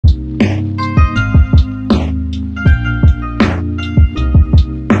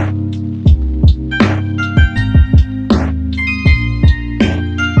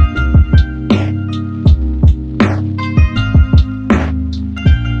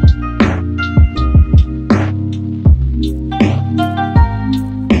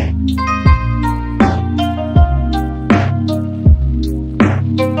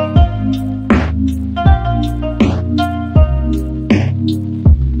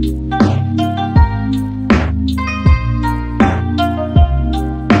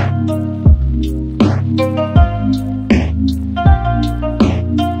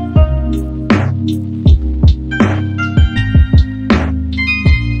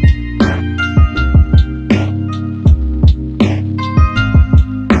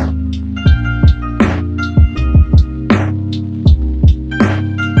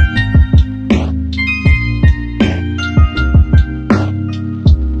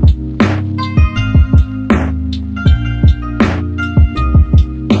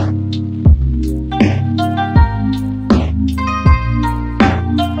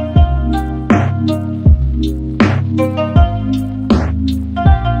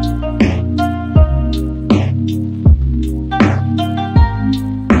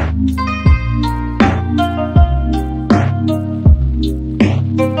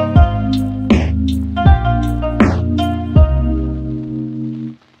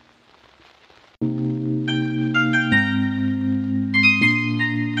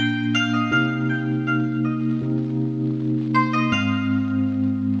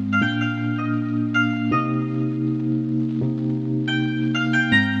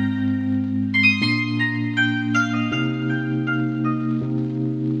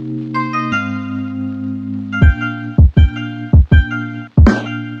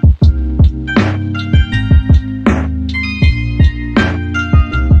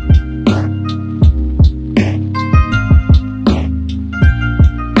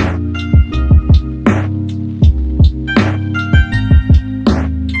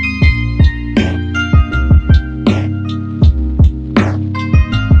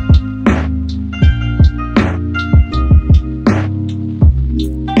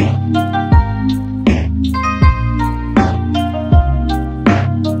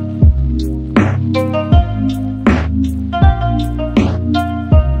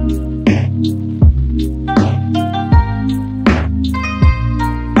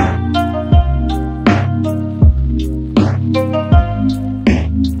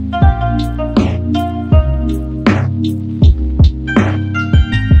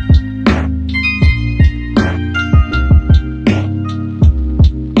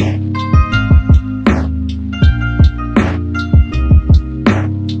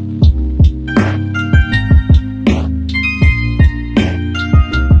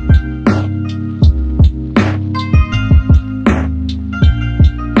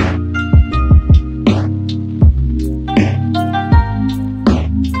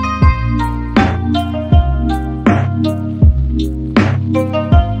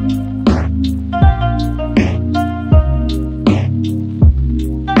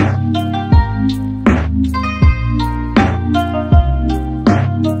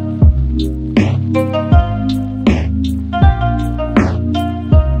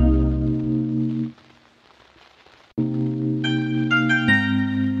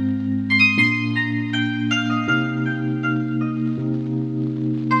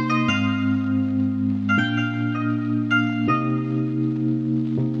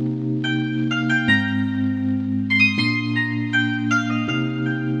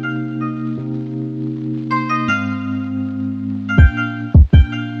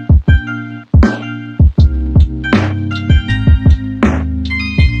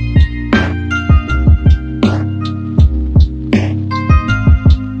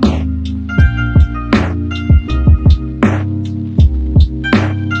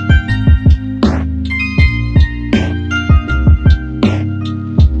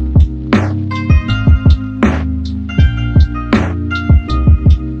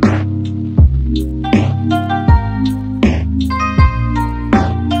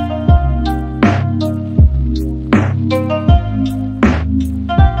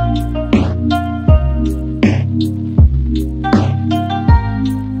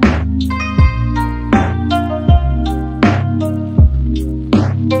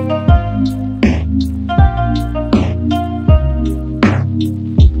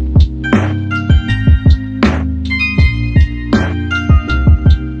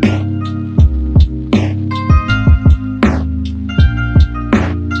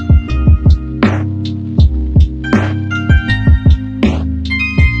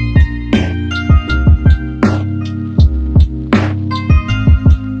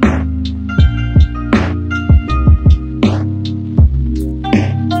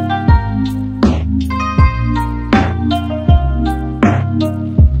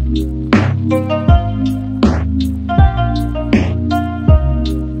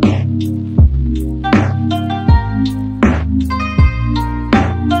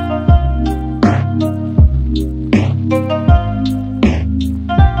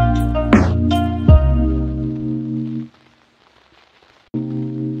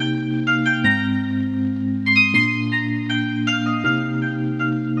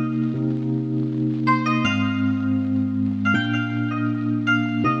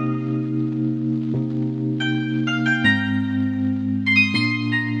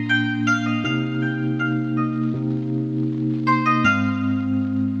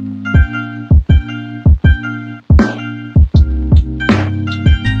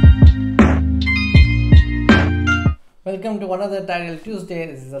Welcome to another Title Tuesday.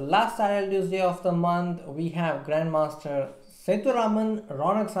 This is the last Title Tuesday of the month. We have Grandmaster Sethuraman,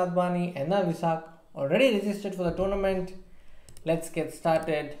 Ronak Sadhwani, and Visak already registered for the tournament. Let's get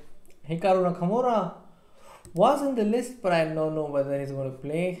started. Hikaru Nakamura was in the list, but I don't know whether he's going to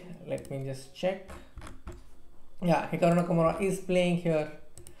play. Let me just check. Yeah, Hikaru Nakamura is playing here,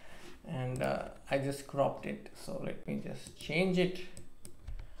 and I just cropped it. So let me just change it.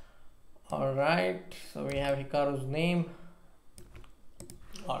 Alright, so we have Hikaru's name.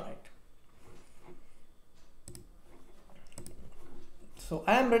 Alright. So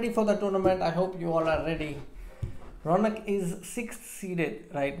I am ready for the tournament. I hope you all are ready. Ronak is 6th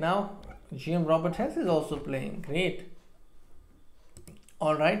seeded right now. GM Robert Hess is also playing. Great.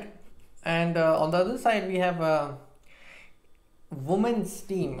 Alright. And on the other side we have a women's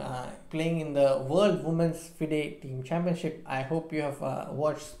team playing in the World Women's FIDE Team Championship. I hope you have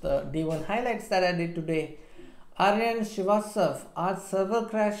watched the D1 highlights that I did today. Aryan Srivastava, आज server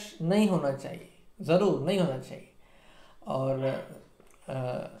crash नहीं होना चाहिए, ज़रूर नहीं होना चाहिए, और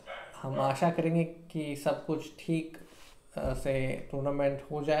हम आशा करेंगे कि सब कुछ ठीक से टूर्नामेंट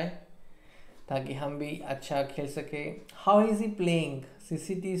हो जाए ताकि हम भी अच्छा खेल सके. How is he playing?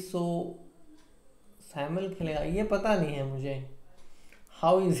 CCT सो सैमल खेलेगा ये पता नहीं है मुझे.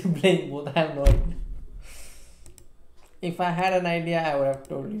 How is he playing both? I have no idea. If I had an idea, I would have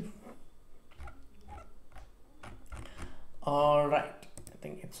told you. Alright, I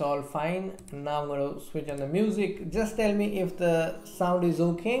think it's all fine. Now I'm going to switch on the music. Just tell me if the sound is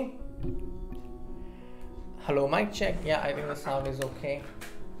okay. Hello, mic check. Yeah, I think the sound is okay.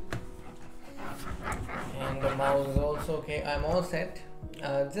 And the mouse is also okay. I'm all set.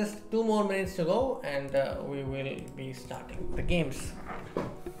 Just 2 more minutes to go, and we will be starting the games.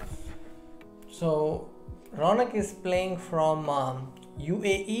 So Ronak is playing from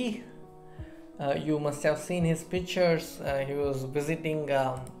UAE. You must have seen his pictures. He was visiting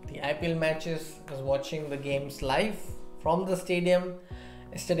the IPL matches, was watching the games live from the stadium.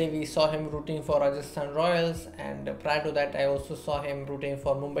 Yesterday we saw him rooting for Rajasthan Royals, and prior to that I also saw him rooting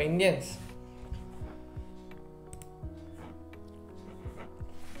for Mumbai Indians.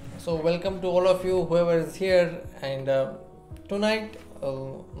 So welcome to all of you, whoever is here. And tonight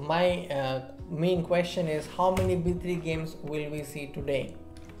my main question is, how many B3 games will we see today?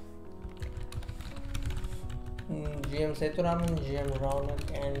 GM Sethuraman, GM Ronak,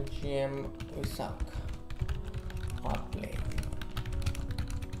 and GM Visak are playing.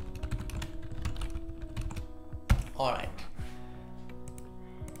 Alright.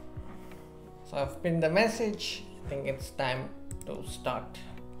 So I've pinned the message. I think it's time to start.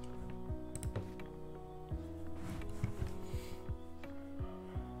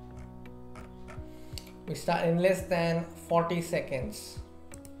 We start in less than 40 seconds.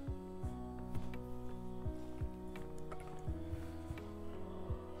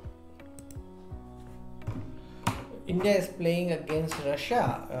 India is playing against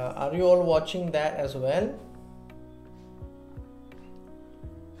Russia. Are you all watching that as well?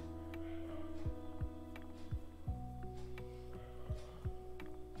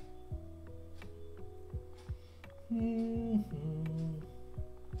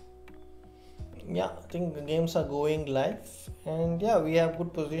 Yeah, I think the games are going live, and yeah, we have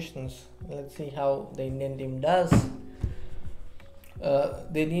good positions. Let's see how the Indian team does.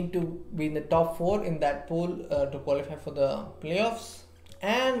 They need to be in the top 4 in that pool to qualify for the playoffs.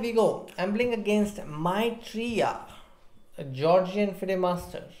 And we go. I'm playing against Maitreya, a Georgian FIDE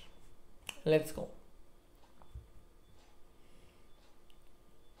master. Let's go.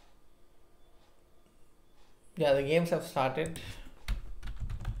 Yeah, the games have started.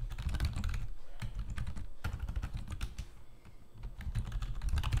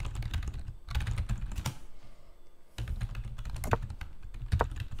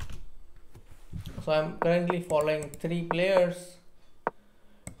 So I'm currently following 3 players,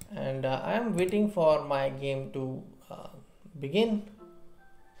 and I am waiting for my game to begin.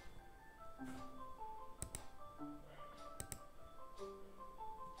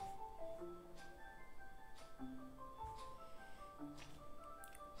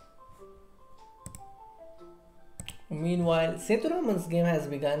 Meanwhile, Sethuraman's game has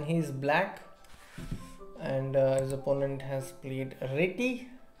begun. He is black, and his opponent has played Reti.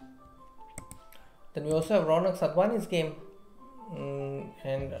 Then we also have Ronak Sadhwani's game,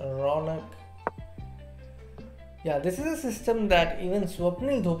 and Ronak. Yeah, this is a system that even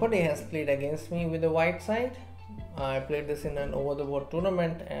Swapnil Dhopade has played against me with the white side. I played this in an over-the-board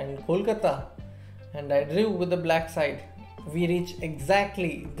tournament in Kolkata, and I drew with the black side. We reached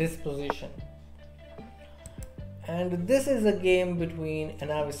exactly this position. And this is a game between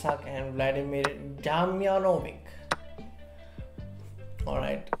Visak and Vladimir Damjanovic.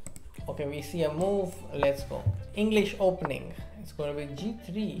 Alright, okay, we see a move. Let's go. English opening. It's going to be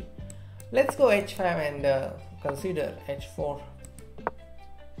g3. Let's go h5 and consider h4.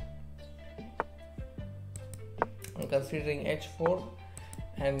 I'm considering h4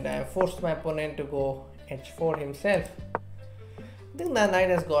 and I forced my opponent to go h4 himself. I think the knight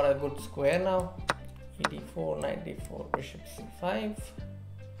has got a good square now. e4, knight d4, bishop c5.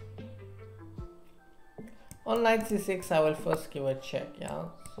 On knight c6, I will first give a check. Yeah,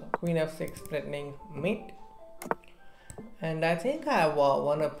 so queen f6 threatening mate. And I think I have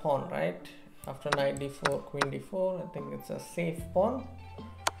won a pawn, right? After knight d4, queen d4, I think it's a safe pawn.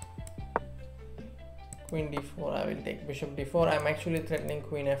 Queen d4, I will take bishop d4. I'm actually threatening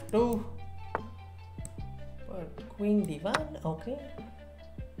queen f2. But queen d1, okay.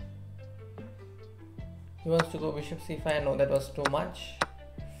 He wants to go bishop c5. No, that was too much.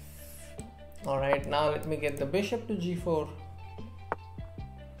 Alright, now let me get the bishop to g4.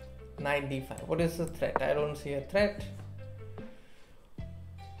 Knight d5. What is the threat? I don't see a threat.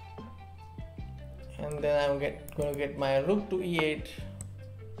 And then I'm going to get my rook to e8.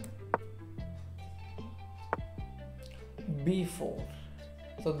 b4.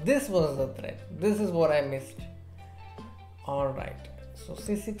 So this was the threat. This is what I missed. Alright. So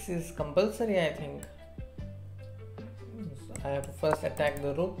c6 is compulsory, I think. I have to first attack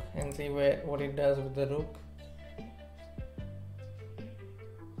the rook and see what it does with the rook.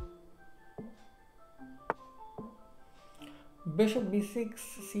 Bishop b6,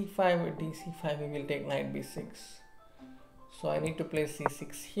 c5, dc5, we will take knight b6. So I need to play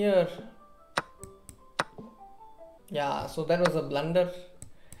c6 here. Yeah, so that was a blunder.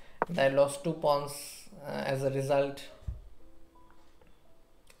 And I lost 2 pawns as a result.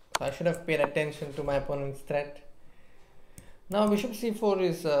 So I should have paid attention to my opponent's threat. Now bishop c4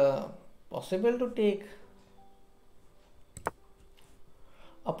 is possible to take.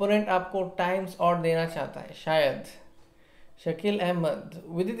 Opponent आपको times odd देना चाहता है शायद. Shakil Ahmed,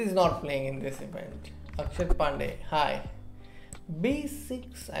 Vidit is not playing in this event. Akshat Pandey, hi.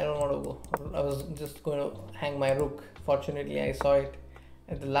 b6, I don't want to go. I was just going to hang my rook. Fortunately, I saw it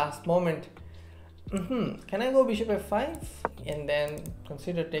at the last moment. Can I go bishop f5 and then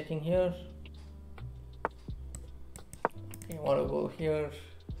consider taking here? Okay, I want to go here.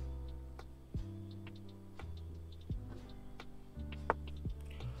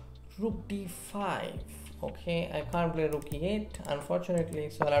 Rook d5. Okay, I can't play rook e8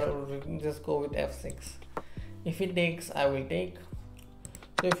 unfortunately, so I'll have to just go with f6. If he takes, I will take.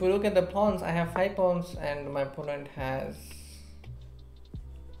 So if you look at the pawns, I have 5 pawns and my opponent has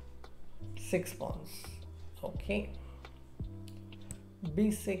 6 pawns. Okay,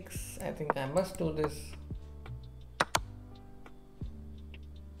 b6, I think I must do this.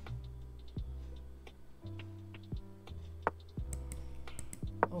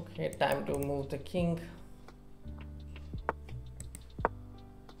 Okay, time to move the king.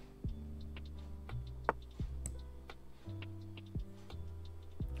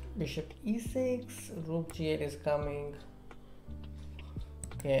 Bishop e6, rook g8 is coming.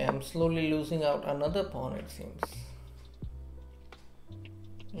 Okay, I'm slowly losing out another pawn, it seems.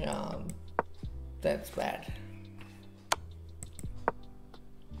 Yeah, that's bad.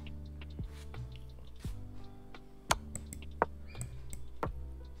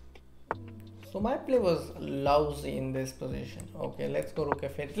 So my play was lousy in this position. Okay, let's go rook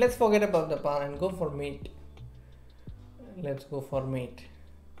f8. Let's forget about the pawn and go for mate. Let's go for mate.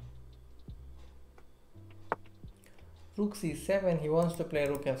 Rook c7, he wants to play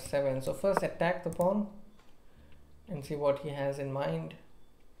rook f7. So first attack the pawn and see what he has in mind.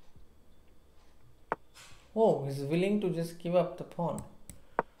 Oh, he's willing to just give up the pawn.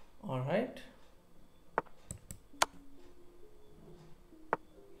 Alright.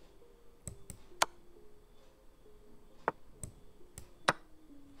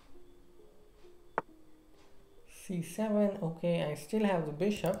 c7, okay, I still have the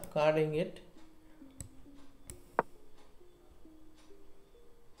bishop guarding it.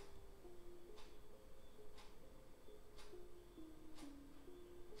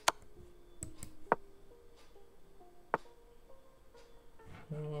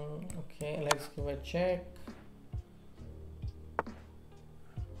 Okay, let's give a check.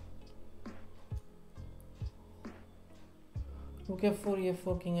 Rook f4,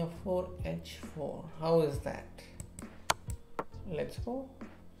 e4, king f4, h4. How is that? Let's go.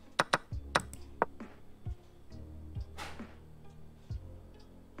 I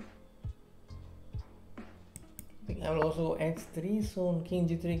think I will also go h3 soon. King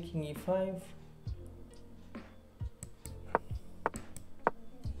g3, king e5.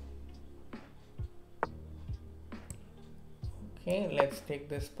 Okay, let's take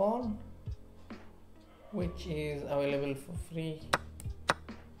this pawn, which is available for free.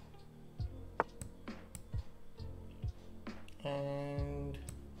 And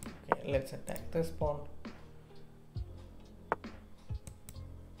okay, let's attack this pawn.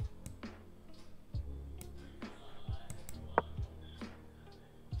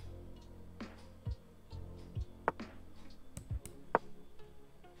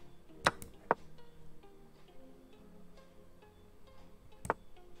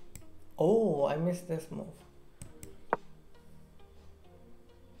 Oh, I missed this move.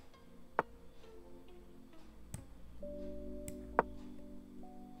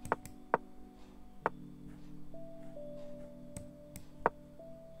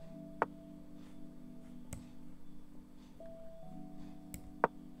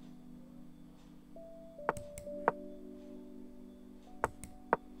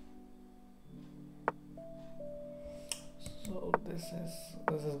 So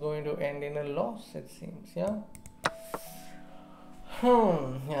this is going to end in a loss, it seems. Yeah.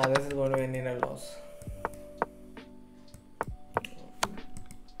 Yeah, this is going to end in a loss.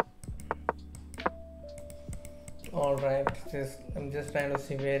 All right, I'm just trying to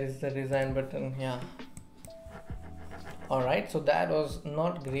see where is the resign button. Yeah. All right, so that was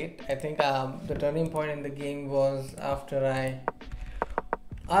not great. I think the turning point in the game was after I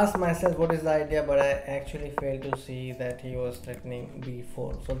asked myself what is the idea, but I actually failed to see that he was threatening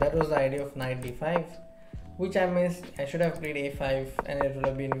b4. So that was the idea of knight d5, which I missed. I should have played a5 and it would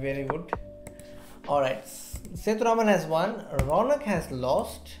have been very good. Alright, Sethuraman has won, Ronak has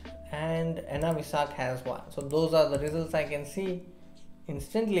lost, and Anna Visak has won. So those are the results I can see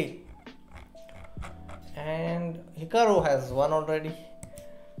instantly. And Hikaru has won already.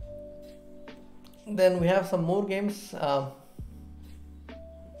 Then we have some more games.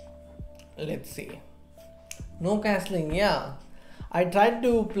 Let's see. No castling. Yeah, I tried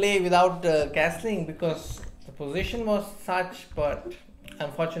to play without castling because the position was such, but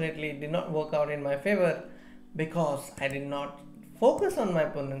unfortunately it did not work out in my favor because I did not focus on my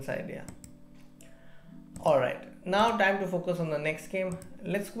opponent's idea. Alright, now time to focus on the next game.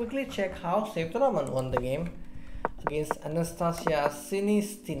 Let's quickly check how Sethuraman won the game against Anastasia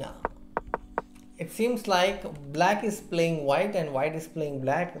Sinistina. It seems like black is playing white and white is playing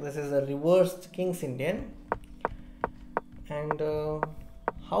black. This is a reversed King's Indian. And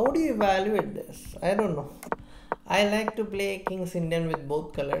how do you evaluate this? I don't know. I like to play King's Indian with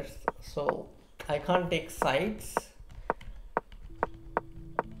both colors, so I can't take sides.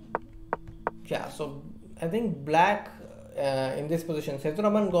 Yeah, so I think black in this position,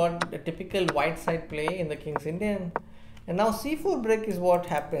 Sethuraman got a typical white side play in the King's Indian. And now c4 break is what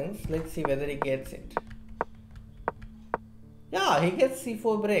happens. Let's see whether he gets it. Yeah, he gets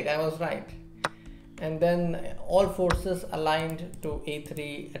c4 break. I was right. And then all forces aligned to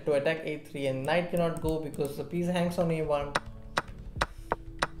a3 to attack a3, and knight cannot go because the piece hangs on a1.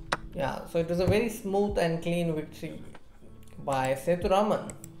 Yeah, so it was a very smooth and clean victory by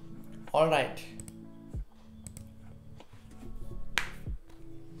Sethuraman. All right.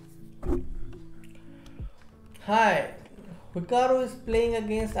 Hi. Hikaru is playing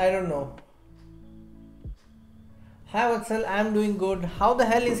against, I don't know. Hi Vatsal, I'm doing good. How the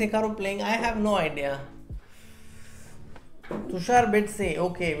hell is Hikaru playing? I have no idea. Tushar Bitse,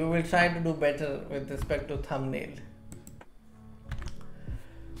 okay, we will try to do better with respect to thumbnail.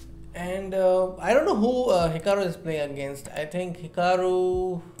 And I don't know who Hikaru is playing against. I think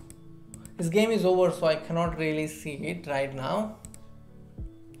Hikaru, his game is over, so I cannot really see it right now.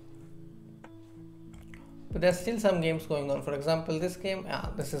 But there's still some games going on. For example, this game,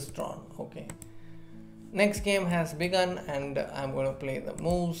 this is drawn. Okay. Next game has begun and I'm going to play the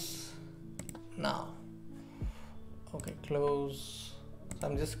moves now. Okay, close. So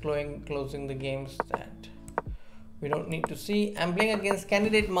I'm just closing the games that we don't need to see. I'm playing against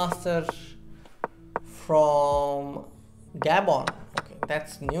candidate master from Gabon. Okay,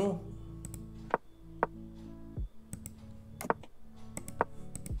 that's new.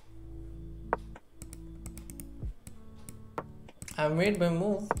 I made my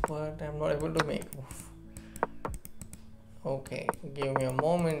move, but I'm not able to make move. Okay, give me a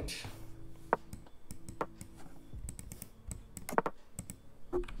moment.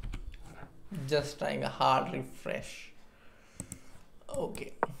 Just trying a hard refresh.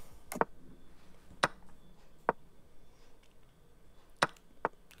 Okay.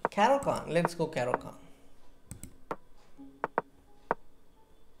 Caro-Kann, let's go Caro-Kann.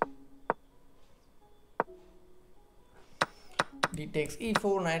 D takes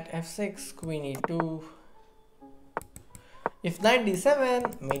e4, knight f6, queen e2. If knight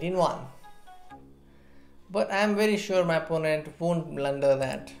d7, mate in 1. But I am very sure my opponent won't blunder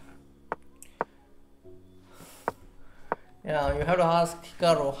that. Yeah, you have to ask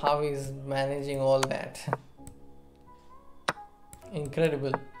Hikaru how he's managing all that.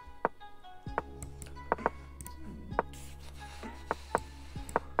 Incredible.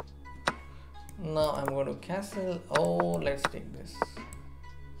 Now I'm going to castle. Oh, let's take this.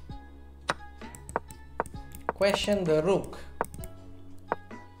 Question the rook.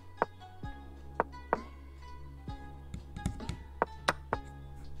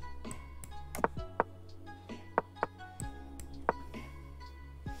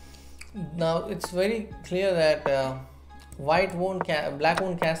 Now it's very clear that black won't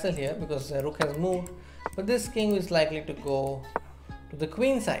castle here because the rook has moved, but this king is likely to go to the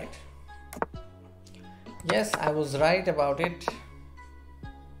queen side. Yes, I was right about it.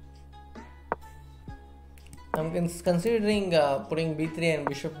 I'm considering putting b3 and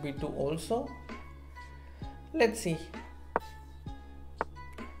bishop b2 also. Let's see.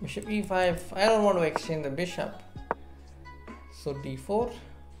 Bishop e5. I don't want to exchange the bishop, so d4.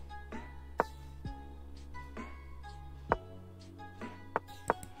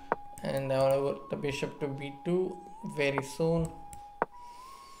 And I want to go the bishop to b2 very soon,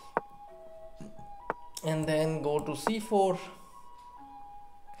 and then go to c4.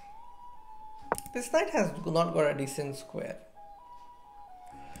 This knight has not got a decent square,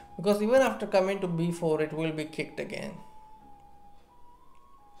 because even after coming to b4 it will be kicked again.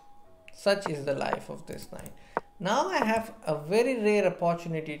 Such is the life of this knight. Now I have a very rare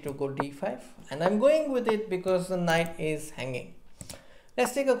opportunity to go d5, and I'm going with it because the knight is hanging.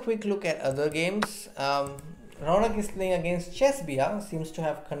 Let's take a quick look at other games. Ronak is playing against Chess Bia, seems to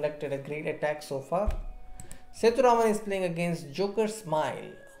have conducted a great attack so far. Sethuraman is playing against Joker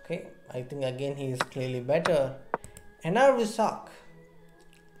Smile. Okay, I think again he is clearly better. Visak,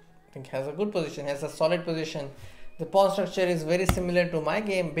 I think has a good position, has a solid position. The pawn structure is very similar to my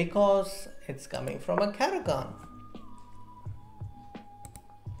game because it's coming from a Karakan.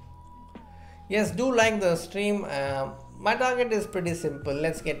 Yes, do like the stream. My target is pretty simple.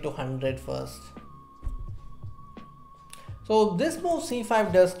 Let's get to 100 first. So this move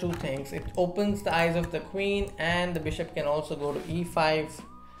c5 does two things. It opens the eyes of the queen, and the bishop can also go to e5.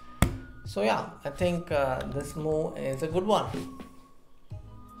 So yeah, I think this move is a good one.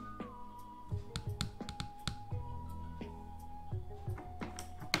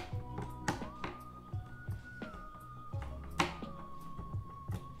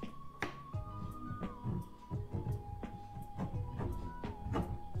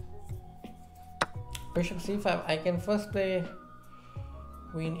 Bishop c5. I can first play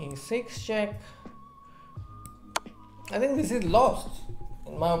queen e6 check. I think this is lost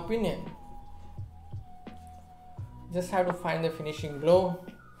in my opinion. Just have to find the finishing blow.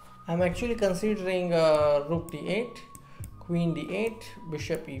 I'm actually considering rook d8, queen d8,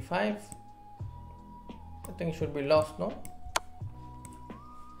 bishop e5. I think it should be lost, no?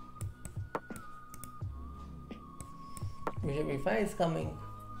 Bishop e5 is coming.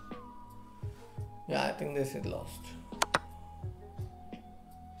 Yeah, I think this is lost.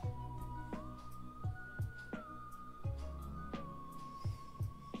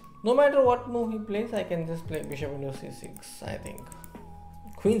 No matter what move he plays, I can just play bishop into c6, I think.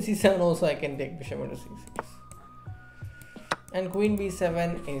 Queen c7 also I can take bishop into c6. And queen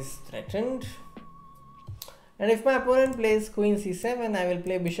b7 is threatened. And if my opponent plays queen c7, I will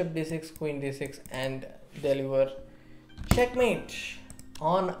play bishop d6, queen d6 and deliver checkmate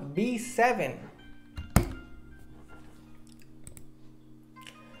on b7.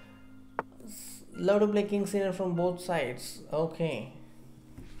 Love to play king c9 from both sides. Okay.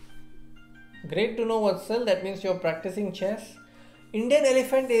 Great to know, Vatsal. That means you're practicing chess. Indian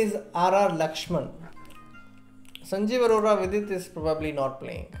elephant is R.R. Lakshman. Sanjeev Arora Vidit is probably not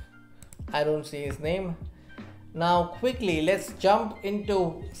playing. I don't see his name. Now quickly, let's jump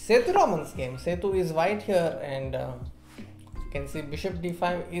into Sethuraman's game. Sethu is white here, and you can see bishop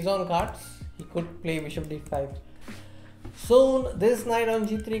d5 is on cards. He could play bishop d5. Soon this knight on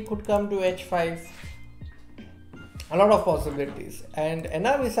g3 could come to h5. A lot of possibilities. And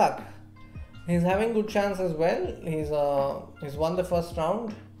Visak, he's having good chance as well. He's won the first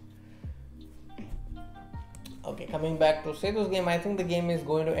round. Okay, coming back to Sethu's game, I think the game is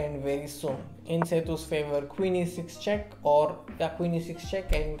going to end very soon in Sethu's favor. Queen e6 check, or queen e6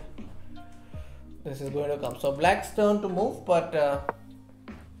 check, and this is going to come. So black's turn to move, but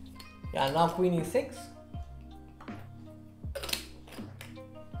yeah, now queen e6.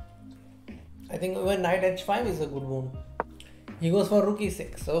 I think even knight h5 is a good move. He goes for rook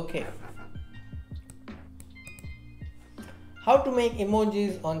e6. Okay. How to make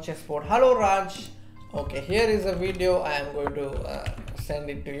emojis on chessboard? Hello Raj. Okay, here is a video. I am going to send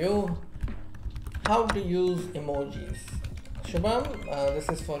it to you. How to use emojis. Shubham, this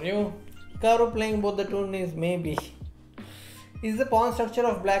is for you. Karu playing both the tourneys, maybe. Is the pawn structure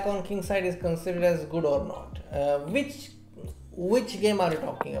of black on king side is considered as good or not? Which game are you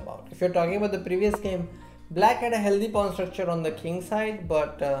talking about? If you're talking about the previous game, black had a healthy pawn structure on the king side,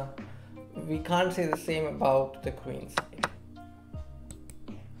 but we can't say the same about the queen side.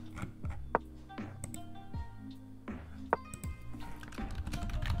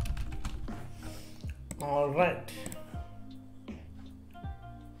 All right.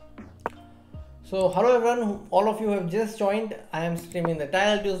 So hello everyone, all of you have just joined. I am streaming the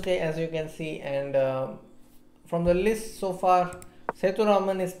Tile Tuesday, as you can see, and from the list so far,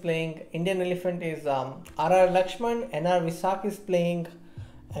 Sethuraman is playing, Indian Elephant is R.R. Lakshman, N.R. Visak is playing,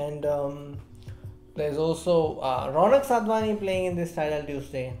 and there's also Ronak Sadhwani playing in this Tile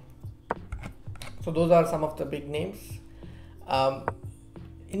Tuesday. So those are some of the big names.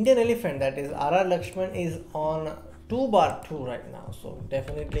 Indian Elephant, that is R.R. Lakshman, is on 2/2 right now, so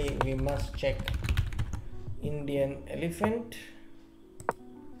definitely we must check Indian Elephant.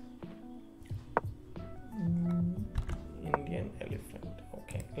 Indian Elephant.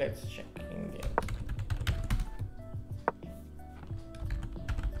 Okay, let's check Indian.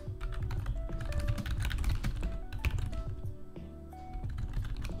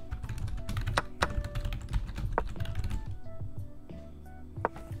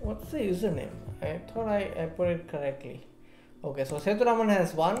 What's the username? I thought I put it correctly. Okay, so Sethuraman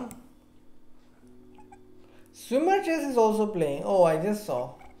has won. Swimmer Chess is also playing. Oh, I just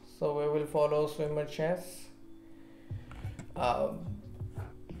saw. So we will follow Swimmer Chess.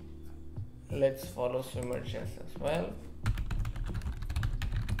 Let's follow Swimmer Chess as well.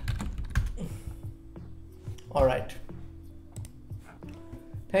 All right.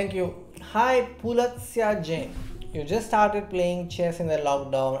 Thank you. Hi, Pulatsya Jain. You just started playing chess in the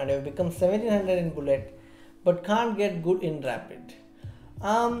lockdown and you've become 1700 in bullet, but can't get good in rapid.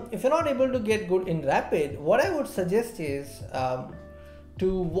 If you're not able to get good in rapid, what I would suggest is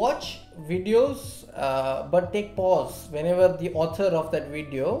to watch videos but take pause whenever the author of that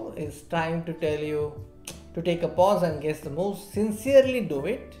video is trying to tell you to take a pause and guess the moves. Sincerely do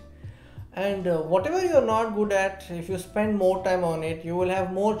it, and whatever you're not good at, if you spend more time on it, you will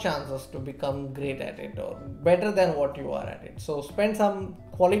have more chances to become great at it or better than what you are at it. So spend some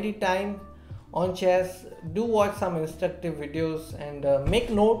quality time on chess, do watch some instructive videos, and make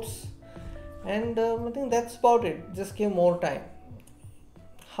notes, and I think that's about it. Just give more time.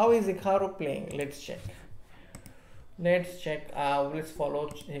 How is Hikaru playing? Let's check. Let's follow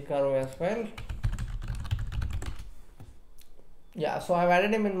Hikaru as well. Yeah, so I've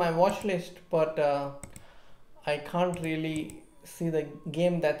added him in my watch list, but I can't really see the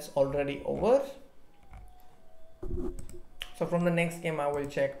game that's already over. So from the next game I will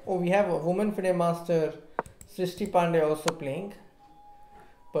check. Oh, we have a woman FIDE master, Srishti Pandey, also playing,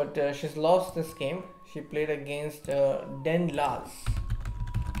 but she's lost this game. She played against Den Laz.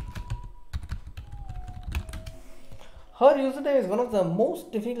 Her username is one of the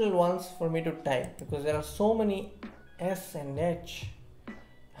most difficult ones for me to type because there are so many S and H.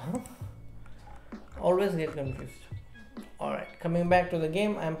 Always get confused. Alright, coming back to the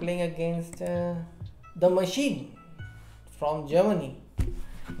game, I'm playing against the Machine from Germany.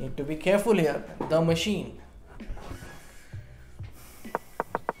 Need to be careful here. The Machine.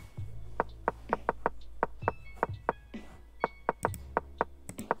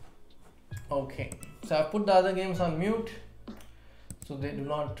 Okay, so I put the other games on mute so they do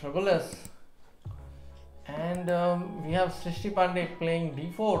not trouble us. And we have Srishti Pandey playing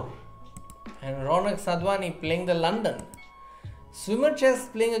d4 and Ronak Sadhwani playing the London. Swimmer Chess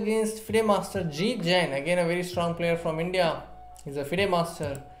playing against FIDE master G. Jain, again a very strong player from India. He's a FIDE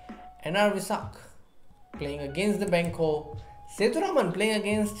master. N.R. Visak playing against the Benko. Sethuraman playing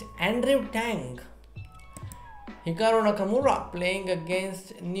against Andrew Tang. Hikaru Nakamura playing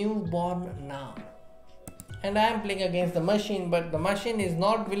against Newborn Now. And I am playing against the Machine, but the Machine is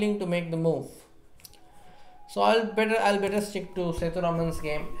not willing to make the move. So I'll better stick to Sethuraman's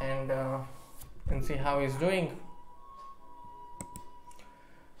game and see how he's doing.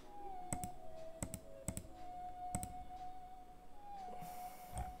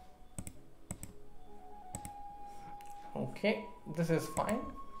 Okay, this is fine.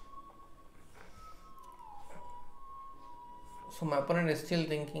 So my opponent is still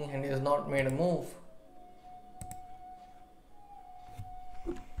thinking and he has not made a move.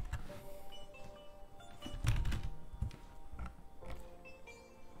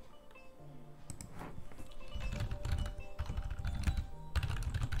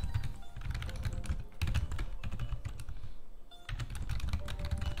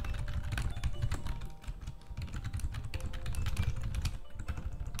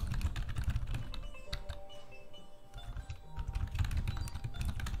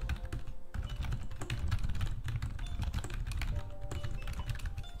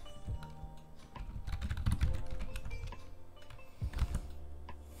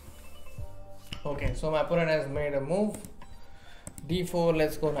 Okay, so my opponent has made a move. d4,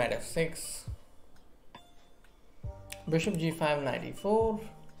 let's go knight f6. Bishop g5, knight e4.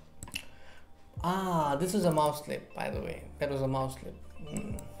 Ah, this is a mouse slip, by the way. That was a mouse slip.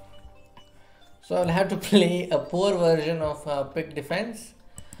 So I'll have to play a poor version of pick defense,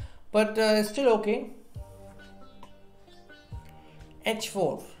 but still okay.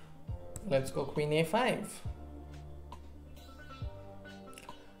 h4. Let's go queen a5.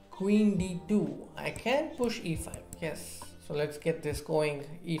 Queen d2. I can push e5. Yes. So let's get this going.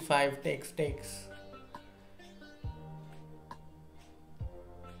 e5 takes.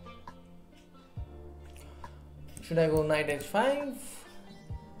 Should I go knight h5?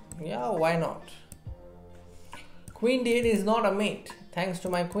 Yeah, why not? Queen d8 is not a mate, thanks to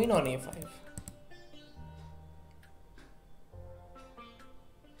my queen on a5.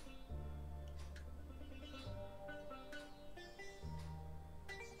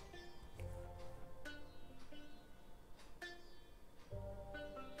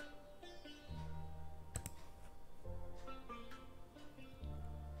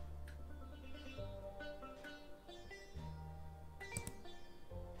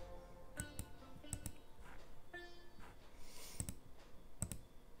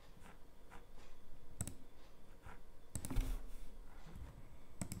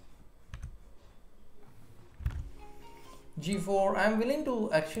 g4. I'm willing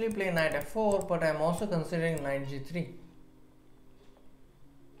to actually play knight f4, but I'm also considering knight g3.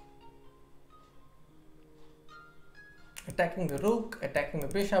 Attacking the rook, attacking the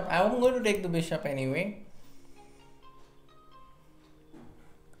bishop. I'm going to take the bishop anyway.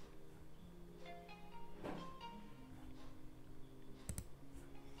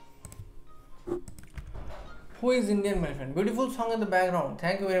 Who is Indian, my friend? Beautiful song in the background.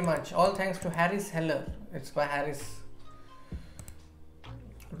 Thank you very much. All thanks to Harris Heller. It's by Harris.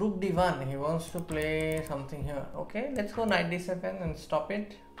 Rook d1. He wants to play something here. Okay, let's go knight d7 and stop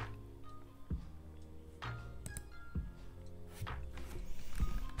it.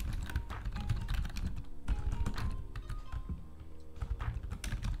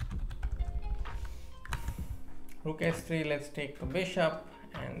 Rook s3. Let's take the bishop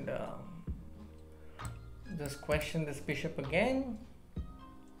and just question this bishop again.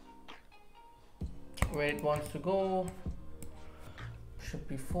 Where it wants to go. Bishop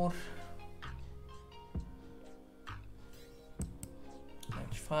b4.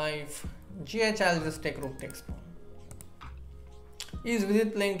 h5. gh. I'll just take rook takes pawn. Is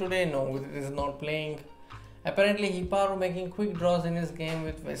Vidit playing today? No, Vidit is not playing. Apparently Hikaru making quick draws in his game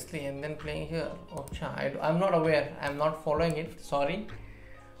with Wesley and then playing here. Oh, I'm not aware. I'm not following it. Sorry.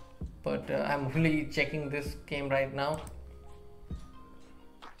 But I'm really checking this game right now.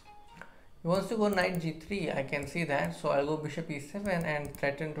 He wants to go knight g3. I can see that. So I'll go bishop e7 and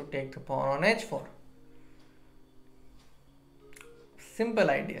threaten to take the pawn on h4. Simple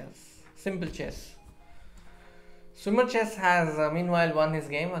ideas. Simple chess. Swimmer Chess has meanwhile won his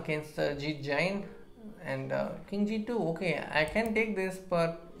game against Jeet Jain. And king g2. Okay, I can take this,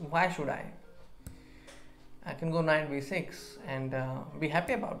 but why should I? I can go knight b6 and be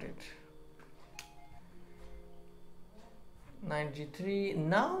happy about it. Knight g3.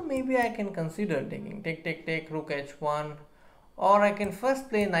 Now maybe I can consider taking take rook h1, or I can first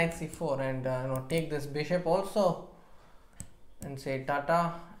play knight c4 and take this bishop also and say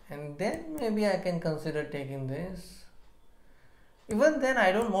tata, and then maybe I can consider taking this. Even then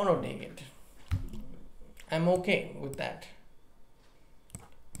I don't want to take it. I'm okay with that.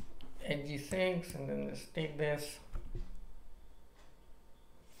 H6 and then just take this.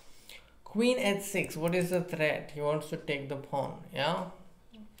 Queen h6. What is the threat? He wants to take the pawn. Yeah.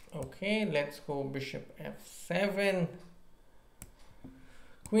 Okay, let's go bishop f7.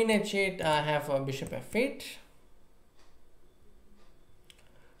 Queen h8. I have a bishop f8.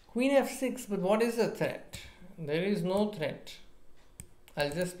 Queen f6. But what is the threat? There is no threat.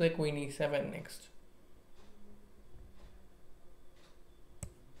 I'll just play queen e7 next.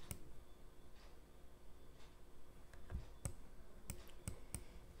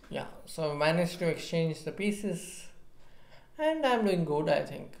 Yeah, so I managed to exchange the pieces and I'm doing good. I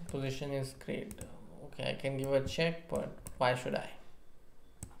think position is great. Okay, I can give a check, but why should I?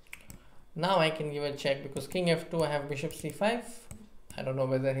 Now I can give a check because king f2, I have bishop c5. I don't know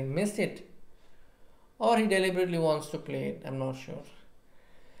whether he missed it or he deliberately wants to play it. I'm not sure.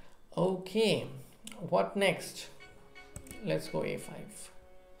 Okay, what next? Let's go a5.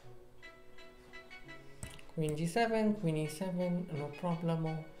 Queen g7, queen e7, no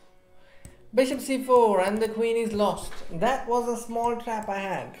problemo. Bishop c4 and the queen is lost. That was a small trap I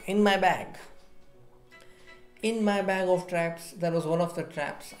had in my bag. In my bag of traps, that was one of the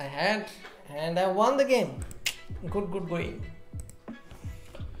traps I had, And I won the game. Good going.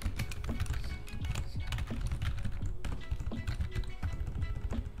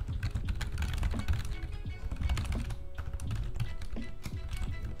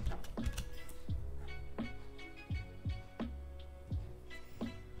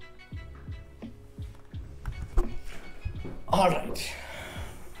 Alright.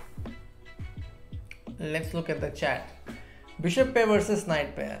 Let's look at the chat. Bishop pair versus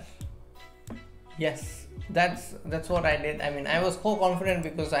knight pair. Yes, that's what I did. I mean, I was so confident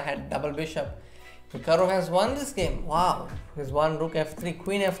because I had double bishop. Hikaru has won this game. Wow. He's won rook f3,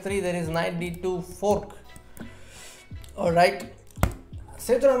 queen f3. There is knight d2 fork. Alright.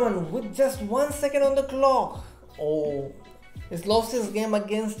 Sethuraman with just 1 second on the clock. Oh, he's lost his game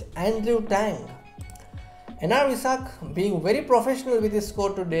against Andrew Tang. NR Visak, being very professional with his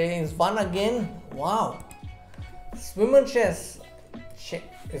score today, is won again. Wow. Swimmer Chess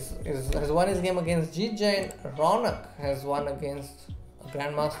has won his game against G Jain. Ronak has won against a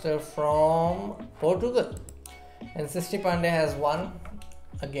grandmaster from Portugal. And Sisti Pandey has won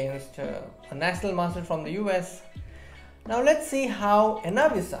against a national master from the US. Now let's see how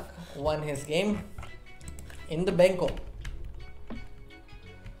NR Visak won his game in the Benko.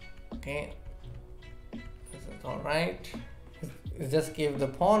 Okay. Alright, he just gave the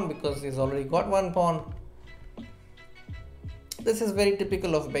pawn because he's already got one pawn. This is very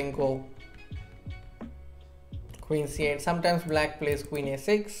typical of Benko. Queen c8. Sometimes black plays queen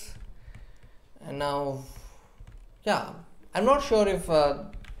a6. And now, yeah, I'm not sure if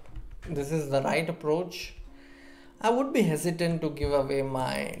this is the right approach. I would be hesitant to give away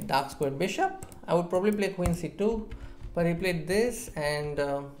my dark squared bishop. I would probably play queen c2, but he played this and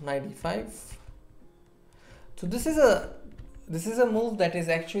knight e5. So this is a move that is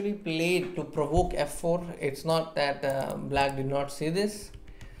actually played to provoke f4. It's not that black did not see this.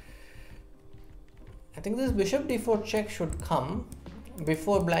 I think this bishop d4 check should come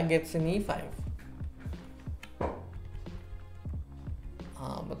before black gets in e5.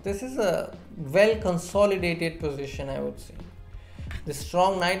 But this is a well consolidated position, I would say. The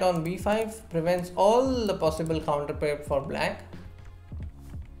strong knight on b5 prevents all the possible counter pair for black.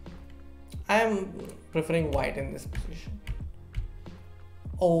 I am preferring white in this position.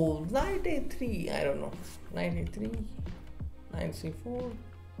 Oh, knight a3, I don't know. Knight a3, knight c4,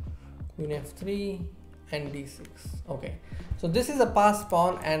 queen f3 and d6. Okay, so this is a passed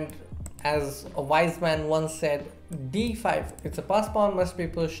pawn, and as a wise man once said, d5, it's a passed pawn, must be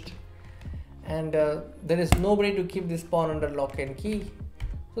pushed, and there is nobody to keep this pawn under lock and key.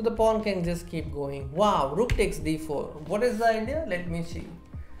 So the pawn can just keep going. Wow, rook takes d4. What is the idea? Let me see.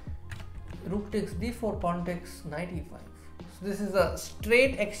 Rook takes d4, pawn takes knight e5. So this is a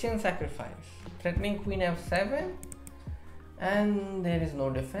straight exchange sacrifice. Threatening queen f7, and there is no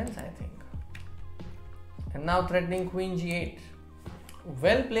defense, I think. And now threatening queen g8.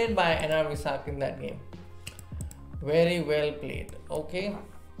 Well played by NR Visak in that game. Very well played. Okay.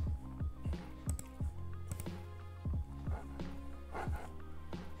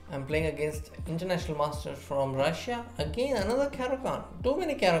 I'm playing against international masters from Russia. Again, another Caro-Kann. Too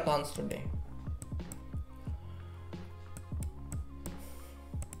many Caro-Kanns today.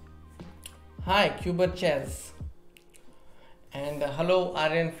 Hi, Cuba Chess. And hello,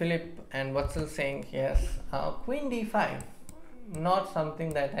 Aryan Philip and Vatsal saying yes. Queen d5. Not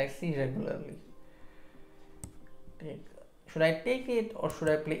something that I see regularly. Should I take it or should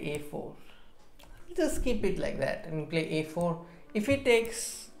I play a4? Just keep it like that and play a4. If he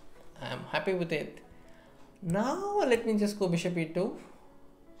takes, I'm happy with it. Now let me just go bishop e2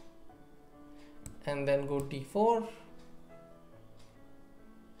 and then go d4,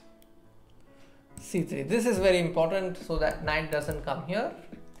 c3. This is very important so that knight doesn't come here.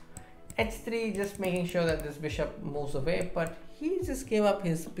 h3, just making sure that this bishop moves away, but he just gave up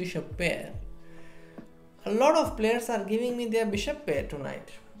his bishop pair. A lot of players are giving me their bishop pair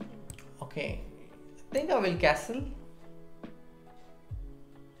tonight. Okay, I think I will castle.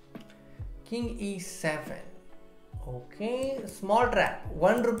 King e7. Okay, small trap,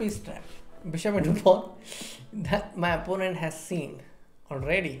 1 rupee trap. Bishop into pawn. That my opponent has seen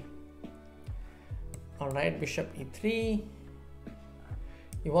already. Alright, bishop e3.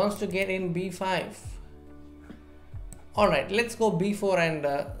 He wants to get in b5. Alright, let's go b4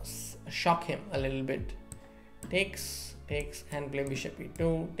 and shock him a little bit. Takes and play bishop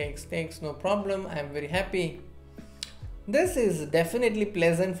e2. Takes, no problem. I am very happy. This is definitely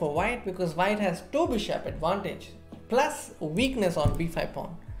pleasant for white because white has 2 bishop advantage plus weakness on b5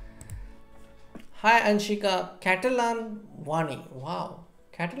 pawn. Hi Anshika, Catalan Wani. Wow,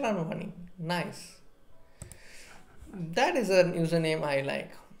 Catalan Wani. Nice. That is a username I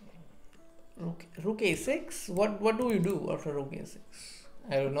like. Rook a6. What do you do after rook a6?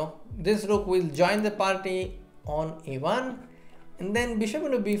 I don't know. This rook will join the party on a1, and then bishop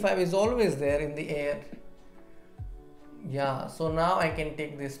into b5 is always there in the air. Yeah, so now I can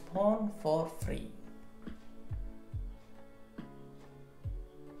take this pawn for free.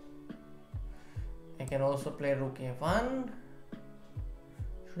 I can also play rook a1.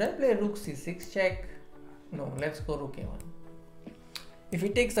 Should I play rook c6 check? No, let's go rook a1. If he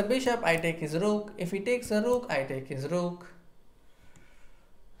takes a bishop, I take his rook. If he takes a rook, I take his rook.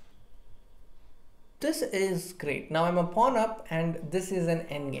 This is great. Now I'm a pawn up and this is an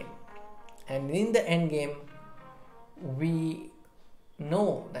endgame. And in the endgame, we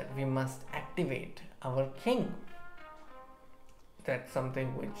know that we must activate our king. That's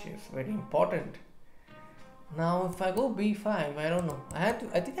something which is very important. Now if I go b5, I don't know. I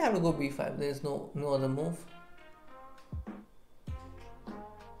think I have to go b5. There is no other move.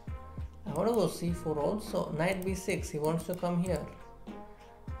 I want to go c4 also. Knight b6. He wants to come here.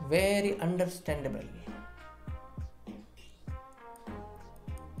 Very understandable.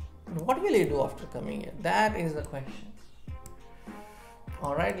 What will he do after coming here? That is the question.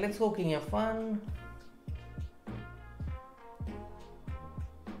 Alright, let's go king f1.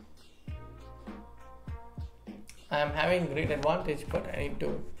 I am having great advantage, but I need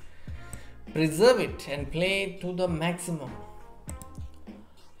to preserve it and play to the maximum.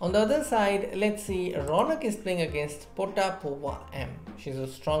 On the other side, let's see, Ronak is playing against Potapova M. She's a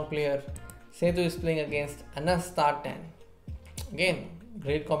strong player. Sethu is playing against Anastartan. Again,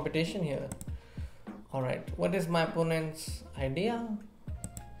 great competition here. Alright, what is my opponent's idea?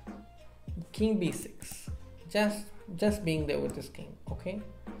 King b6. Just being there with his king, okay?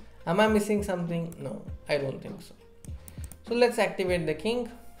 Am I missing something? No, I don't think so. So let's activate the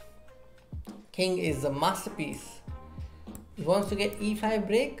king. King is a masterpiece. He wants to get e5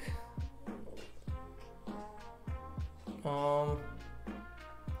 break.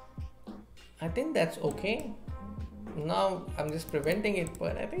 I think that's okay. Now I'm just preventing it,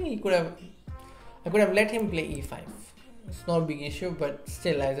 but I think I could have let him play e5. It's not a big issue, but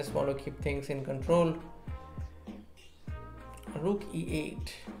still I just want to keep things in control. Rook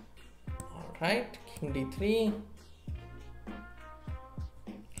e8. Alright, king d3.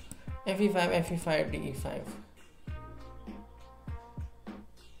 fe5, fe5, de5.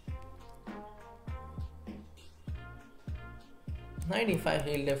 Knight e5,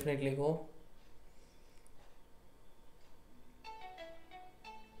 he'll definitely go.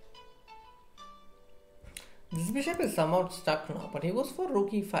 This bishop is somewhat stuck now, but he goes for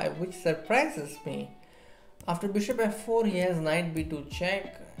rook e5, which surprises me. After bishop f4, he has knight b2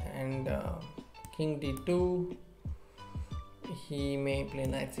 check and king d2. He may play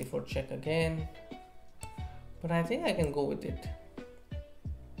knight c4 check again, but I think I can go with it.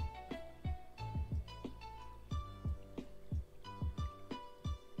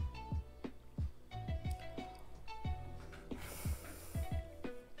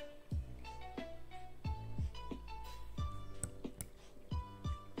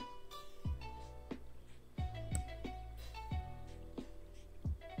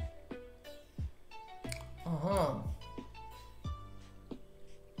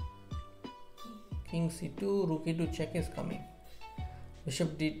 King c2, rook e2 check is coming.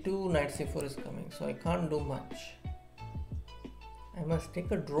 Bishop d2, knight c4 is coming. So I can't do much. I must take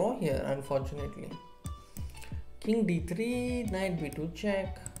a draw here, unfortunately. King d3, knight b2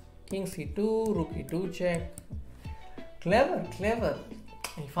 check. King c2, rook e2 check. Clever, clever.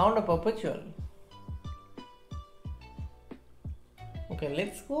 He found a perpetual. Okay,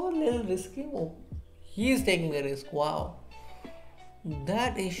 let's go a little risky. Oh, he is taking a risk. Wow.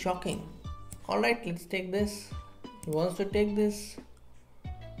 That is shocking. Alright, let's take this. He wants to take this.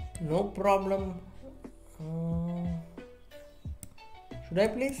 No problem. Should I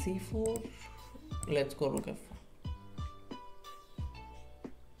play c4? Let's go rook f4.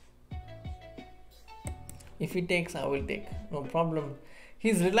 If he takes, I will take. No problem.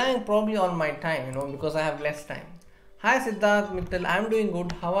 He's relying probably on my time, because I have less time. Hi Siddharth Mittal, I'm doing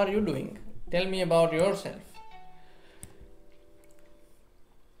good. How are you doing? Tell me about yourself.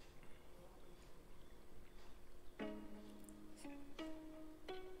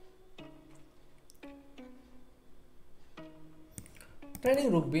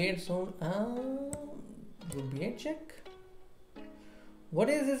 Trading rook b8 soon. Rook b8 check. What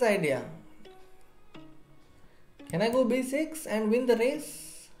is his idea? Can I go b6 and win the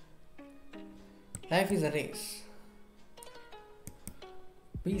race? Life is a race.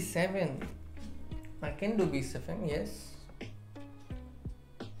 b7. I can do b7, yes.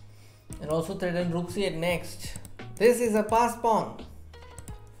 And also threaten rook c8 next. This is a pass pawn.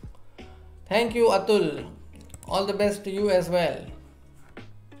 Thank you, Atul. All the best to you as well.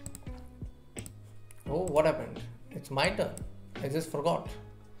 Oh, what happened? It's my turn. I just forgot.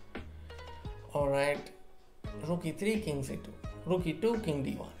 Alright. Rook e3, king c2. Rook e2, king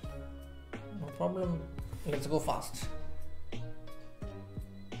d1. No problem. Let's go fast.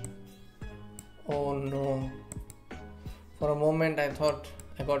 Oh no. For a moment I thought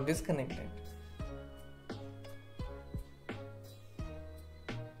I got disconnected.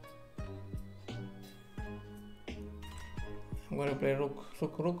 I'm going to play rook,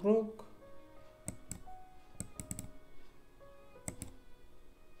 rook, rook, rook.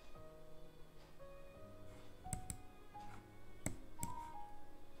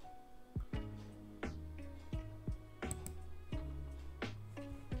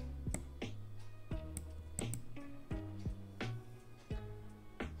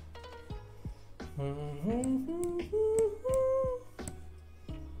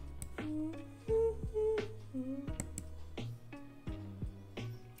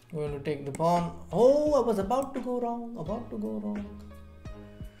 Going to take the pawn. Oh, I was about to go wrong.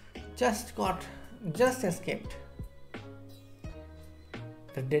 Just escaped.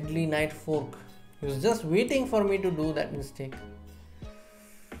 The deadly knight fork. He was just waiting for me to do that mistake.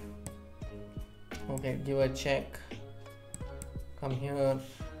 Okay, give a check. Come here.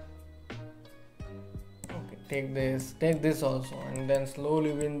 Okay, take this also, and then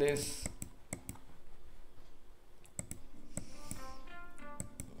slowly win this.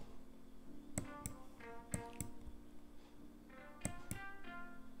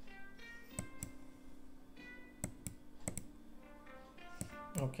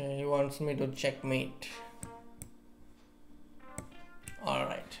 Okay, he wants me to checkmate.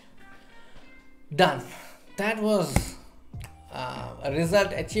 Alright. Done. That was a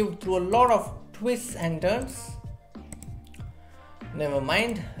result achieved through a lot of twists and turns. Never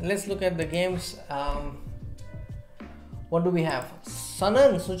mind. Let's look at the games. What do we have?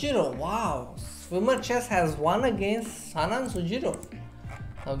 Sanan Sujiro. Wow. Swimmer Chess has won against Sanan Sujiro.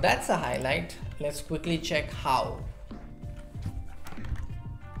 Now that's a highlight. Let's quickly check how.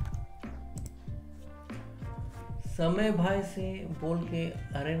 समय भाई से बोल के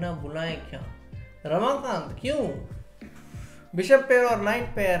Arena बुलाए क्या? रमाकांत क्यों? Bishop pair और night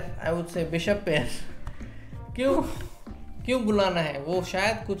pair, I would say bishop pair. क्यों बुलाना है? वो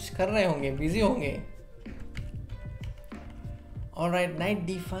शायद कुछ कर रहे होंगे, बिजी होंगे. Alright, knight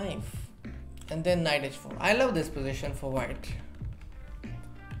d5 and then knight h4. I love this position for white.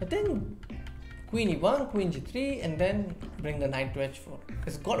 But then queen e1, queen g3, and then bring the knight to h4.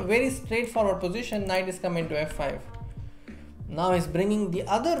 It's got a very straightforward position. Knight is coming to f5. Now he's bringing the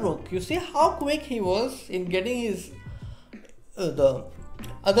other rook. You see how quick he was in getting his the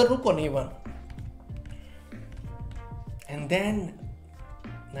other rook on e1. And then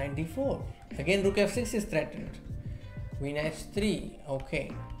knight d4. Again rook f6 is threatened. Queen h3.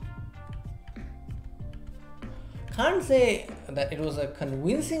 Okay. Can't say that it was a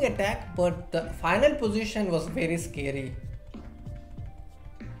convincing attack, but the final position was very scary.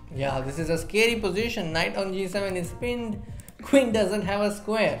 Yeah, this is a scary position. Knight on g7 is pinned. Queen doesn't have a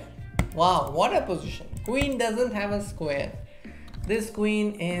square. Wow, what a position. Queen doesn't have a square. This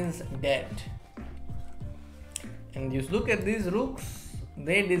queen is dead. And you look at these rooks,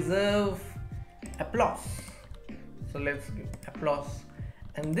 they deserve applause. So let's give applause.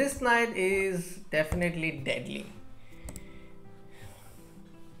 And this knight is definitely deadly.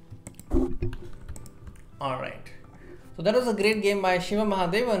 Alright. So that was a great game by Shiva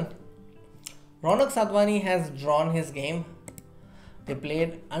Mahadevan. Ronak Sadhwani has drawn his game. They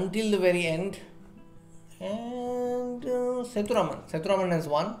played until the very end. And Sethuraman has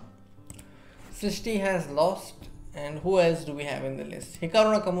won. Srishti has lost. And who else do we have in the list?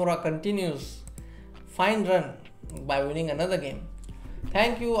 Hikaru Nakamura continues fine run by winning another game.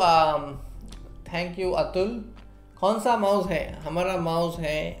 Thank you Atul. कौन सा mouse है? हमारा mouse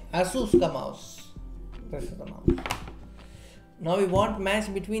है Asus का mouse. This is the mouse. Now we want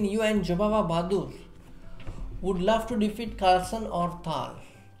match between you and Jobava Bahadur. Would love to defeat Carlson or Thal.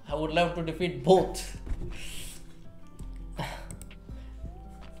 I would love to defeat both.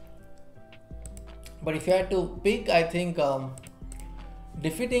 But if you had to pick, I think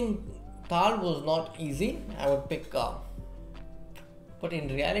defeating Thal was not easy. I would pick but in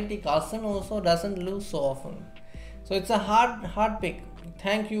reality Carlson also doesn't lose so often. So it's a hard pick.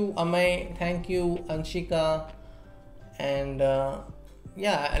 Thank you Amay, thank you Anshika, and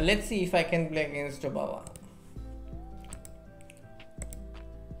yeah, let's see if I can play against Jobava.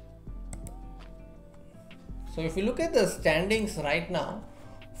 So if you look at the standings right now,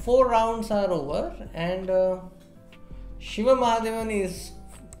 4 rounds are over and Shiva Mahadevan is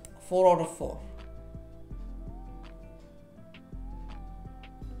 4 out of 4.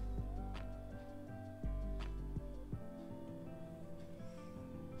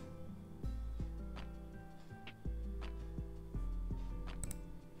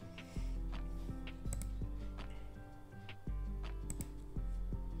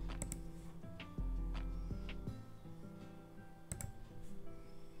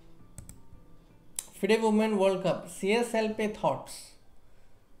 FIDE Women World Cup. CSL पे thoughts.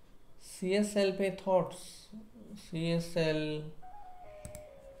 CSL पे thoughts. CSL.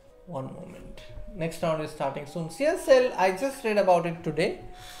 One moment. Next round is starting soon. CSL, I just read about it today,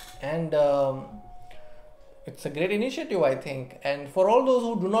 and it's a great initiative, I think. And for all those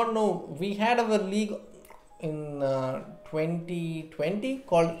who do not know, we had our league in 2020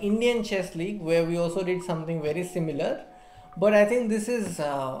 called Indian Chess League, where we also did something very similar. But I think this is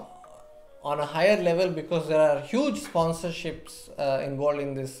on a higher level because there are huge sponsorships involved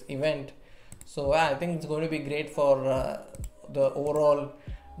in this event. So I think it's going to be great for the overall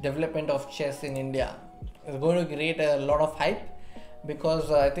development of chess in India. It's going to create a lot of hype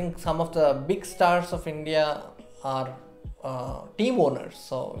because I think some of the big stars of India are team owners.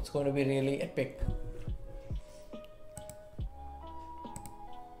 So it's going to be really epic.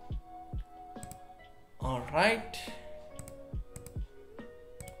 All right.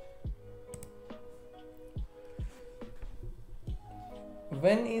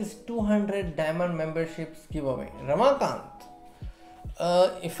 When is 200 diamond memberships giveaway? Ramakant,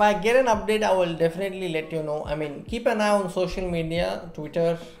 if I get an update, I will definitely let you know. I mean, keep an eye on social media,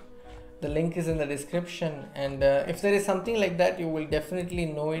 Twitter, the link is in the description. And if there is something like that, you will definitely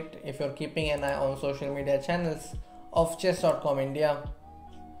know it if you're keeping an eye on social media channels of chess.com India.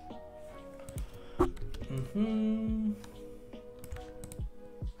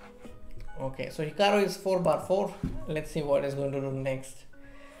 Okay, so Hikaru is 4/4. Let's see what is going to do next.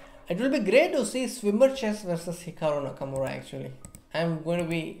 It will be great to see swimmer chess versus Hikaru Nakamura actually. I'm going to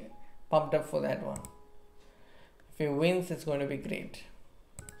be pumped up for that one. If he wins, it's going to be great.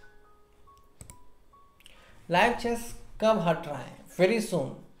 Live chess kab hat raha hai? Very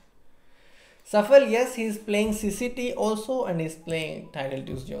soon. Safal, yes, he is playing CCT also and he's playing Title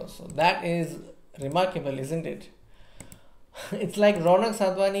Tuesday also. That is remarkable, isn't it? It's like Ronak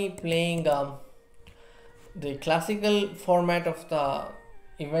Sadhwani playing the classical format of the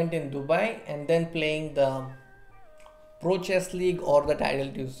event in Dubai and then playing the Pro Chess League or the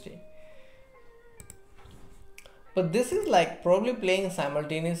Title Tuesday. But this is like probably playing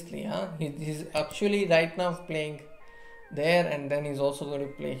simultaneously. Huh? He's actually right now playing there and then he's also going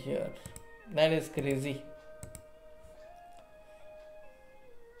to play here. That is crazy.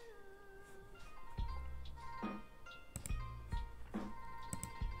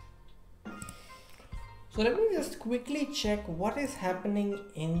 So let me just quickly check what is happening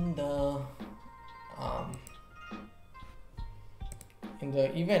in the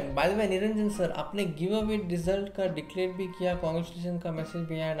event. By the way, Niranjan sir, आपने giveaway result का declare भी किया, congratulations का message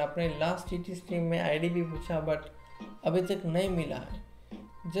भी आया, and आपने last TT stream में ID भी पूछा, but अभी तक नहीं मिला है.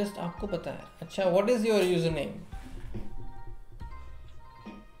 Just आपको पता है. अच्छा, what is your username?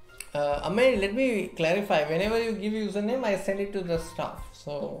 Amay, let me clarify. Whenever you give username, I send it to the staff.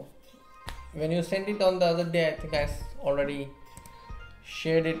 So when you sent it on the other day, I think I already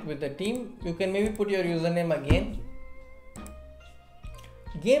shared it with the team. You can maybe put your username again.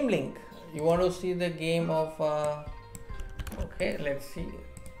 Game link. You want to see the game of okay, let's see.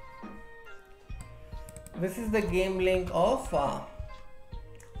 This is the game link of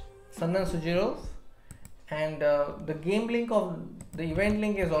Sandan Sujirov, and the game link of the event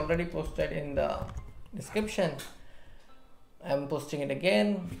link is already posted in the description. I'm posting it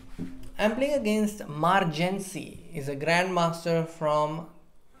again. I'm playing against Margensi. He's a grandmaster from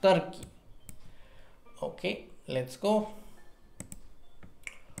Turkey. Okay, let's go.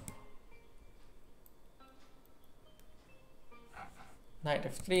 Knight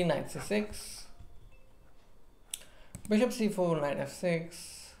f3, knight c6, bishop c4, knight f6,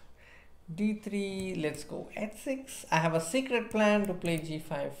 d3, let's go h6. I have a secret plan to play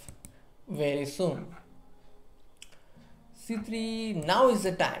g5 very soon. c3, now is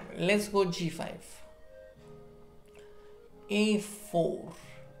the time. Let's go g5, a4,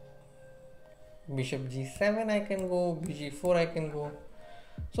 bishop g7 I can go, bg4 I can go.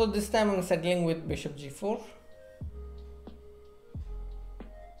 So this time I'm settling with bishop g4.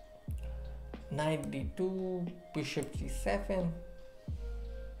 Knight d2, bishop g7.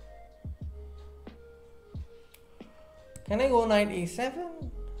 Can I go knight e7?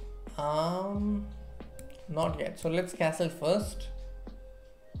 Not yet. So let's castle first.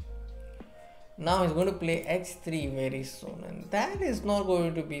 Now he's going to play h3 very soon, and that is not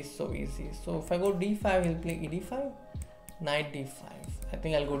going to be so easy. So if I go d5, he'll play ed5, knight d5. I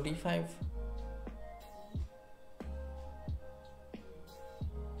think I'll go d5.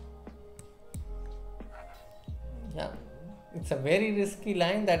 Yeah, it's a very risky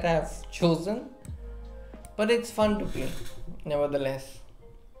line that I have chosen, but it's fun to play nevertheless,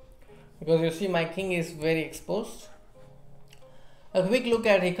 because you see my king is very exposed. A quick look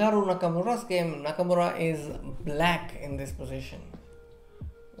at Hikaru Nakamura's game. Nakamura is black in this position.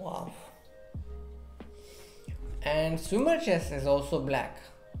 Wow. And Swimmer Chess is also black.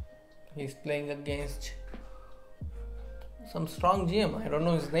 He's playing against some strong GM. I don't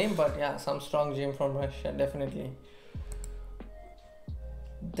know his name, but yeah, some strong GM from Russia, definitely.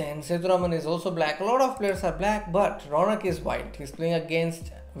 Then Sethuraman is also black. A lot of players are black, but Ronak is white. He's playing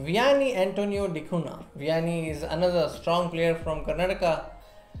against Vianney Antonio Di Cunha. Vianney is another strong player from Karnataka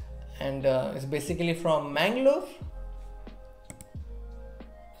and is basically from Mangalore.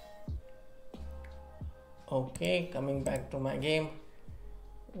 Okay, coming back to my game.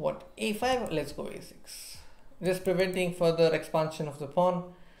 What, a5? Let's go a6. Just preventing further expansion of the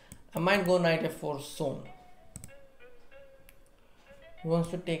pawn. I might go knight f4 soon. He wants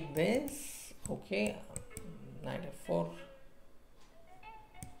to take this. Okay, knight f4.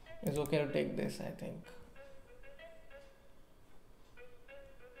 It's okay to take this, I think.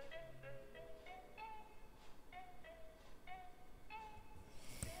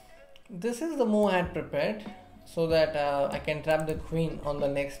 This is the move I had prepared so that I can trap the queen on the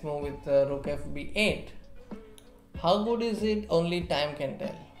next move with rook fb8. How good is it? Only time can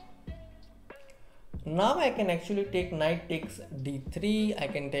tell. Now I can actually take knight takes d3. I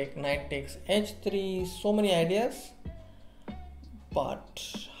can take knight takes h3. So many ideas. But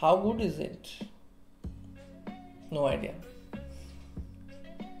how good is it? No idea.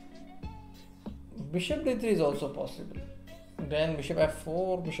 Bishop d3 is also possible. Then bishop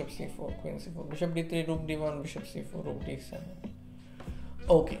f4, bishop c4, queen c4, bishop d3, rook d1, bishop c4, rook d7.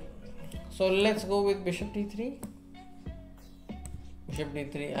 Okay, so let's go with bishop d3. Bishop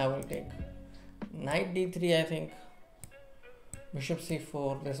d3, I will take knight d3, I think. Bishop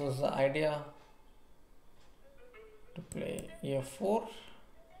c4, this was the idea. To play e4.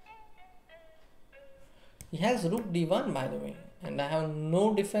 He has rook d1, by the way, and I have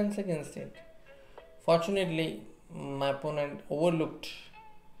no defense against it. Fortunately, my opponent overlooked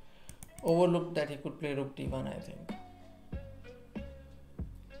that he could play rook d1, I think.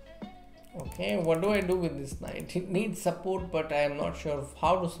 Okay, what do I do with this knight? It needs support, but I am not sure of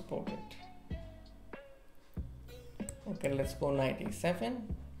how to support it. Okay, let's go knight e7.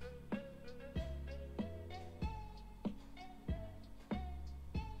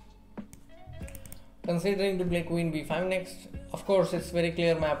 Considering to play queen b5 next. Of course, it's very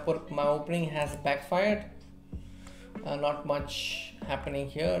clear my opening has backfired. Not much happening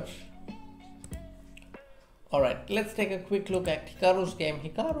here. Alright, let's take a quick look at Hikaru's game.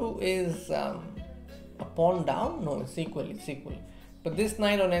 Hikaru is a pawn down. No, it's equal. But this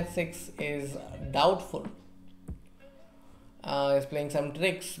knight on h6 is doubtful. He's playing some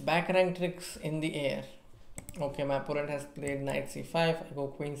tricks, back rank tricks in the air. Okay, my opponent has played knight c5. I go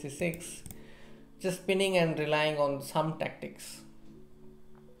queen c6. Just spinning and relying on some tactics.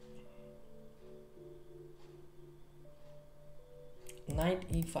 Knight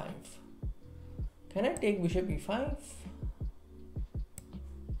e5. Can I take bishop e5?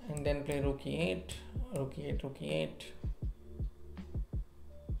 And then play rook e8, rook e8, rook e8.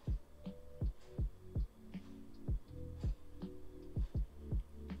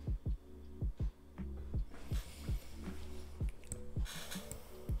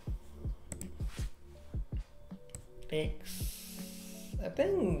 Takes. I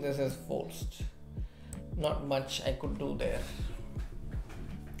think this is forced. Not much I could do there.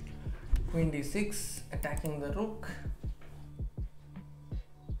 Queen d6, attacking the rook.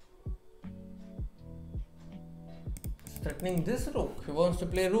 Threatening this rook. He wants to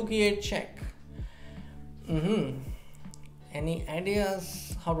play rook e8 check. Any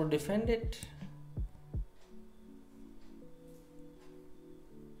ideas how to defend it?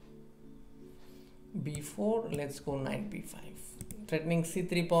 b4, let's go knight b5. Threatening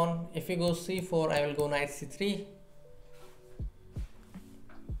c3 pawn. If he goes c4, I will go knight c3.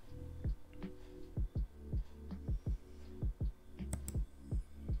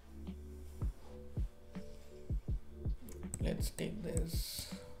 Let's take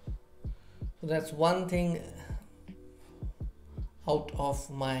this. So that's one thing out of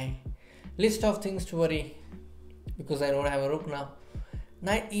my list of things to worry, because I don't have a rook now.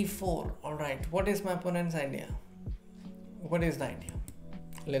 Knight e4. Alright, what is my opponent's idea? What is the idea?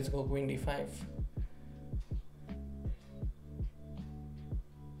 Let's go queen d5.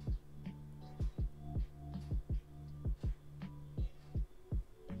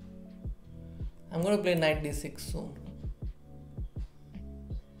 I'm going to play knight d6 soon.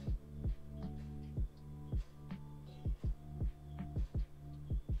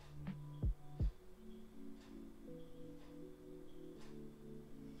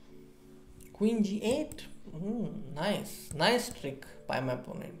 Queen g8. Nice trick by my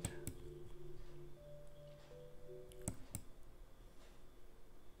opponent.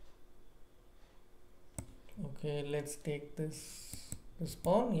 Okay, let's take this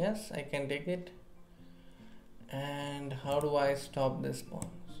pawn. Yes, I can take it. And how do I stop this pawn?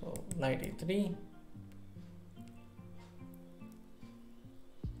 So knight e3.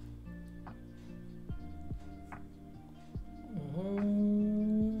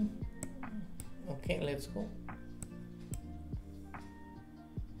 Okay, let's go.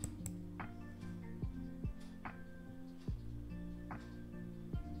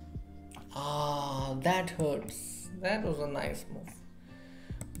 That hurts. That was a nice move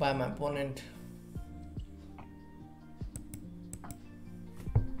by my opponent.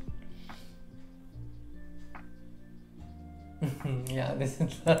 Yeah, this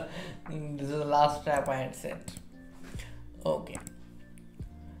is the last trap I had set. Okay.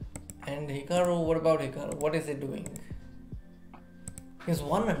 And Hikaru, what about Hikaru? What is he doing? He's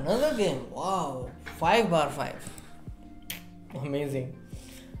won another game. Wow. 5/5. Amazing.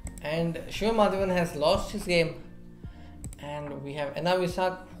 And Sethuraman has lost his game. And we have Enna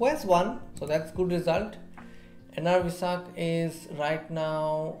Visak who has won. So that's good result. Enna Visak is right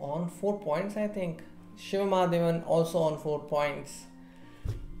now on 4 points, I think. Sethuraman also on 4 points.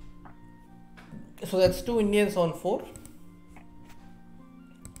 So that's 2 Indians on 4.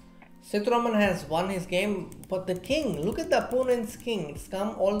 Sethuraman has won his game, but the king, look at the opponent's king. It's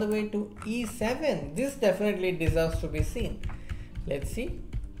come all the way to e7. This definitely deserves to be seen. Let's see.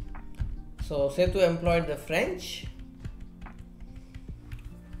 So Sethu employed the French.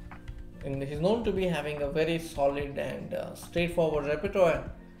 And he's known to be having a very solid and straightforward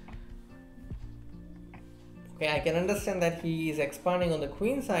repertoire. Okay, I can understand that he is expanding on the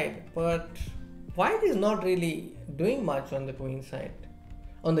queen side, but white is not really doing much on the queen side.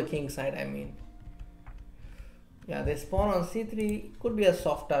 On the king side, I mean. Yeah, this pawn on c3 could be a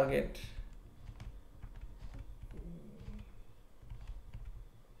soft target.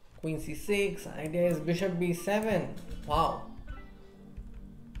 Queen c6, idea is bishop b7. Wow.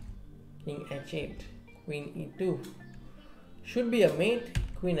 King h8, queen e2. Should be a mate.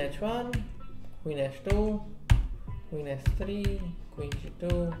 Queen h1, queen h2, queen s3, queen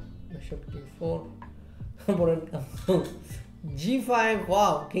g2, bishop d4. Opponent comes g5,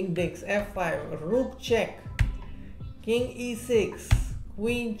 wow, king takes f5, rook check, king e6,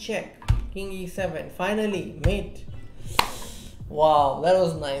 queen check, king e7, finally mate. Wow, that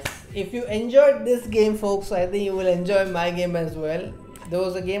was nice. If you enjoyed this game, folks, I think you will enjoy my game as well. There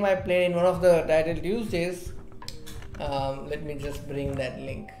was a game I played in one of the Title Tuesdays. Let me just bring that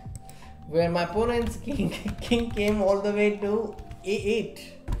link, where my opponent's king came all the way to a8,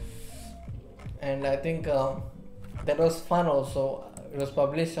 and I think that was fun also. It was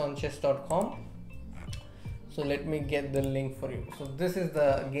published on chess.com. So let me get the link for you. So this is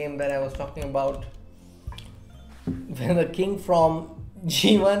the game that I was talking about, when the king from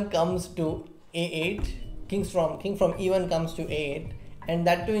g1 comes to a8, king from e1 comes to a8, and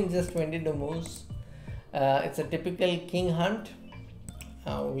that too in just 22 moves. It's a typical king hunt,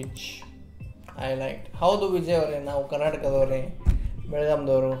 which I liked. Howdu Vijay avare, now Karnataka Belgaum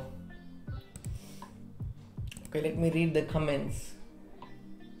davaru. Okay, let me read the comments.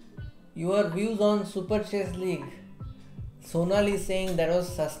 Your views on Super Chess League. Sonali saying that was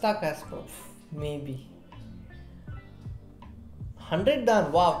Sasta Kasparov. Maybe. 100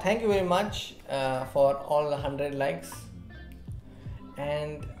 done. Wow, thank you very much for all the 100 likes.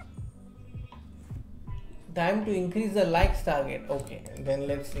 And time to increase the likes target. Okay, then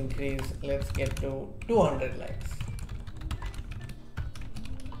let's get to 200 likes.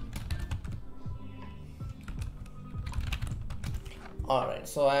 Alright,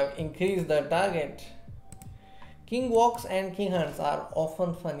 so I've increased the target. King walks and king hunts are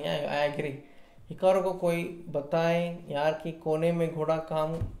often fun. Yeah, I agree. Hikaru को कोई बताए यार कि कोने में घोड़ा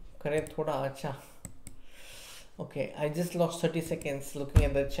काम करे थोड़ा अच्छा. Okay, I just lost 30 seconds looking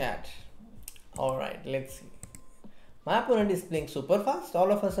at the chat. Alright, let's see. My opponent is playing super fast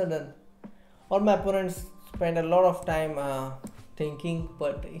all of a sudden. Or my opponent spent a lot of time thinking,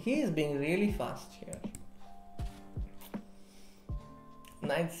 but he is being really fast here.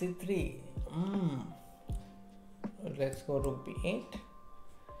 Knight c3. Let's go rook b8.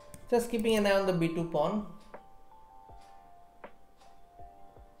 Just keeping an eye on the b2 pawn.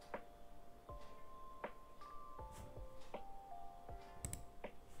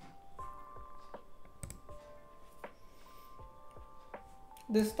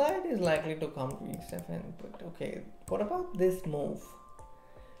 This knight is likely to come to e7, but okay, what about this move?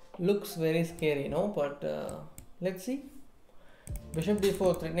 Looks very scary, no? But let's see. Bishop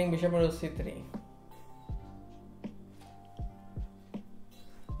d4, threatening bishop into c3.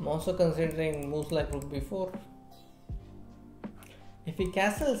 I'm also considering moves like rook b4. If he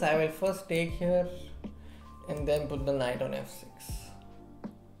castles, I will first take here and then put the knight on f6.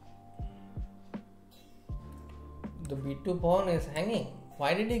 The b2 pawn is hanging.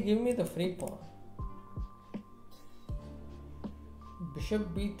 Why did he give me the free pawn?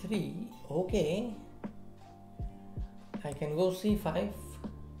 Bishop b3, okay. I can go c5.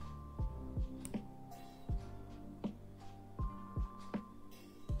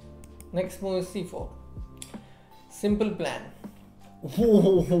 Next move is c4. Simple plan.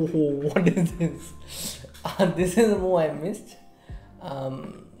 Whoa, what is this? This is a move I missed.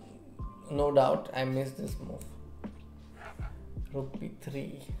 No doubt I missed this move. Rook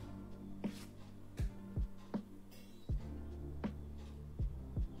b3.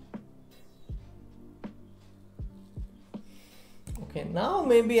 Okay, now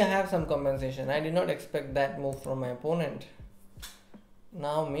maybe I have some compensation. I did not expect that move from my opponent.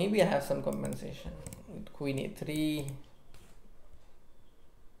 Now maybe I have some compensation. Queen a3.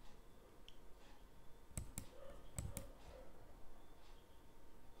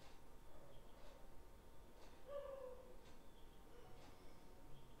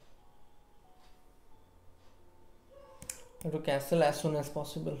 To castle as soon as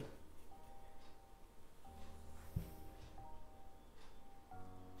possible.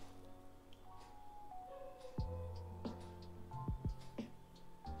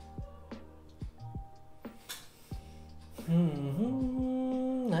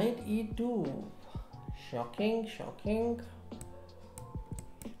 Knight e2. Shocking, shocking.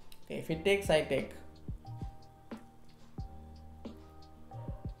 Okay, if it takes, I take.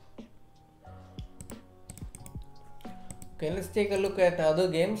 Okay, let's take a look at other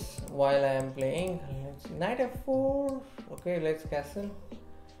games while I am playing. Let's see. Knight f4. Okay, let's castle.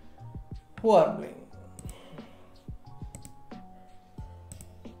 Who are playing?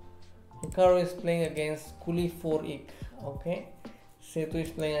 Hikaru is playing against Kuli 4 Ik. Okay. Setu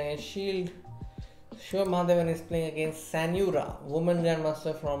is playing against Shield. Shiva Mahadevan is playing against Sanyura, woman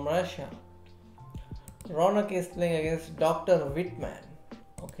grandmaster from Russia. Ronak is playing against Dr. Whitman.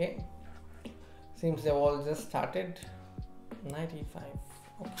 Okay. Seems they've all just started. Knight e5.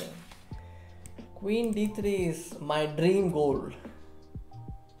 Okay. Queen d3 is my dream goal.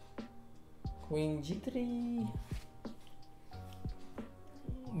 Queen g3.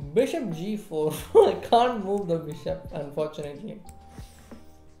 Bishop g4. I can't move the bishop, unfortunately.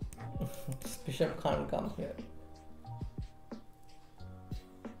 This bishop can't come here.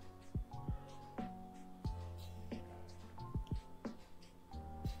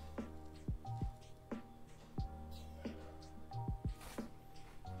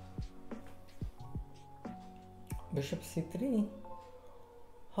 Bishop c3.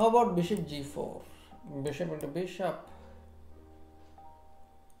 How about bishop g4? Bishop into bishop.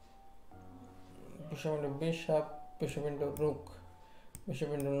 Bishop into bishop. Bishop into rook.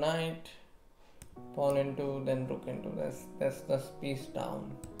 Bishop into knight. Pawn into, then rook into. That's the piece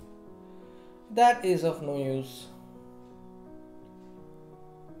down. That is of no use.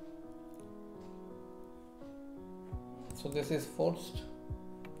 So this is forced.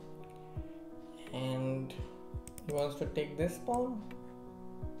 And he wants to take this pawn.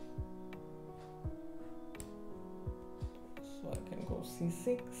 So I can go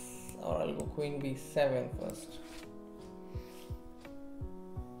c6 or I'll go queen b7 first.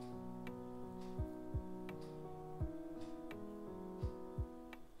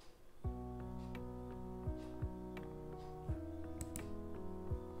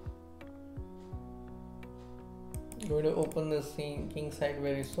 Going to open the king side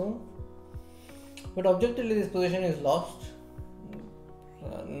very soon. But objectively this position is lost.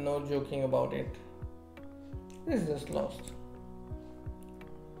 No joking about it. This is just lost.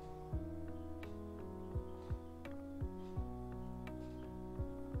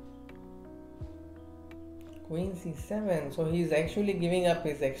 Queen c7. So he's actually giving up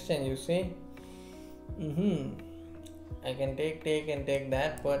his exchange, you see. I can take and take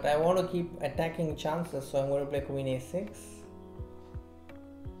that, but I want to keep attacking chances, so I'm going to play queen a6.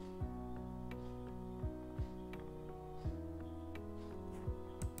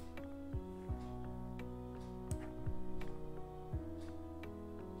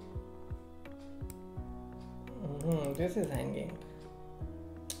 this is hanging.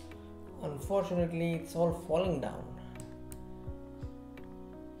 Unfortunately, it's all falling down.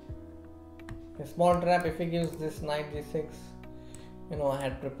 A small trap if he gives this knight g6. You know, I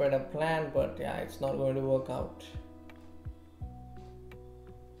had prepared a plan, but yeah, it's not going to work out.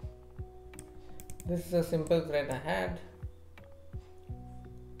 This is a simple threat I had.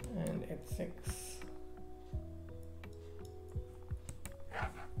 And it's 6.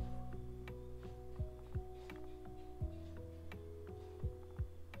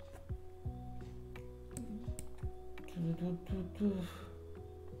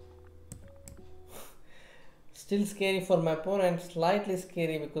 Still scary for my opponent, slightly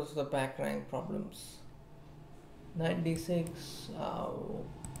scary because of the back rank problems. Knight d6,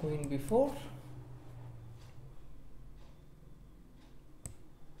 queen b4.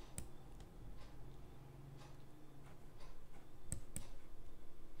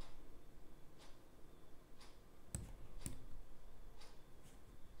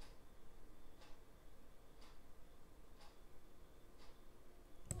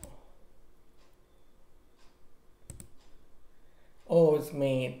 Oh, it's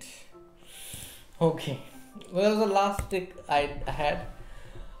mate. Okay, well, that was the last trick I had.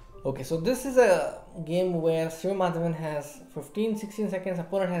 Okay, so this is a game where Sethuraman has 15-16 seconds,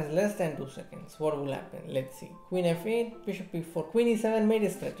 opponent has less than 2 seconds. What will happen? Let's see. Queen f8, bishop b4, queen e7, mate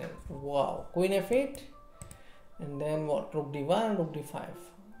is threatened. Wow, queen f8, and then what? Rook d1, rook d5.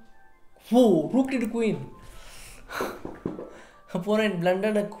 Whoa, rook to queen. Opponent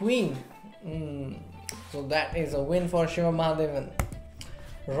blundered a queen. So that is a win for Shiva Mahadevan.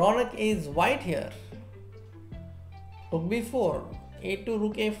 Ronak is white here. Rook b4, a2,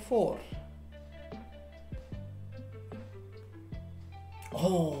 rook a4.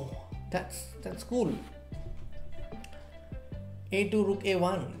 Oh, that's cool. a2, rook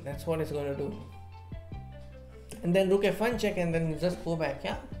a1. That's what it's going to do. And then rook f1 check, and then just go back.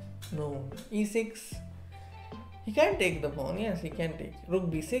 Yeah. No. e6. He can take the pawn. Yes, he can take. Rook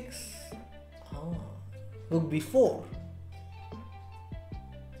b6. Oh. Rook b4.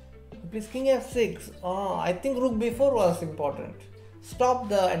 Please king f6. Oh, I think rook b4 was important. Stop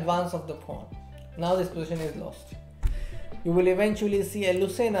the advance of the pawn. Now this position is lost. You will eventually see a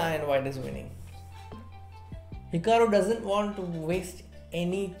Lucena and white is winning. Hikaru doesn't want to waste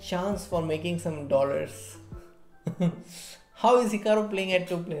any chance for making some dollars. How is Hikaru playing at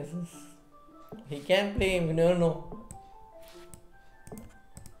 2 places? He can play, we never know.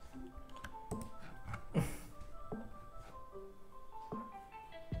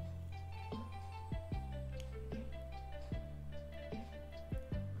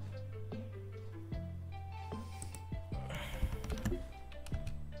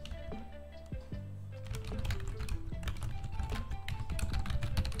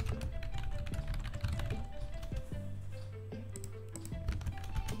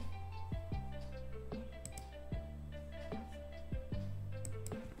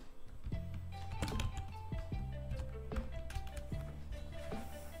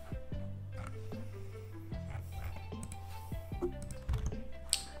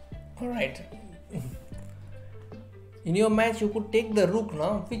 Alright. In your match, you could take the rook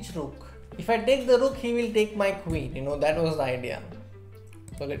now. Which rook? If I take the rook, he will take my queen. You know, that was the idea.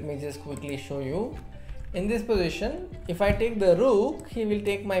 So let me just quickly show you. In this position, if I take the rook, he will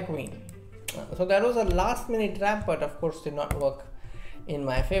take my queen. So that was a last minute trap, but of course did not work in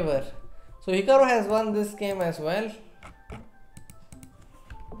my favor. So Hikaru has won this game as well.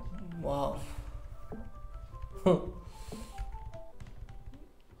 Wow.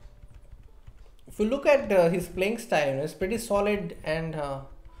 If you look at his playing style, you know, it's pretty solid and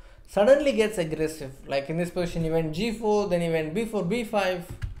suddenly gets aggressive. Like in this position, he went g4, then he went b4, b5.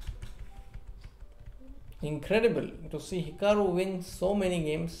 Incredible to see Hikaru win so many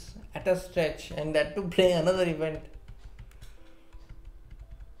games at a stretch, and that to play another event.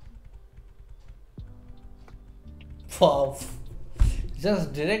 Wow,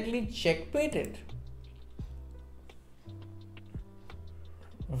 just directly checkmated.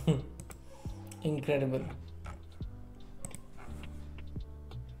 Incredible.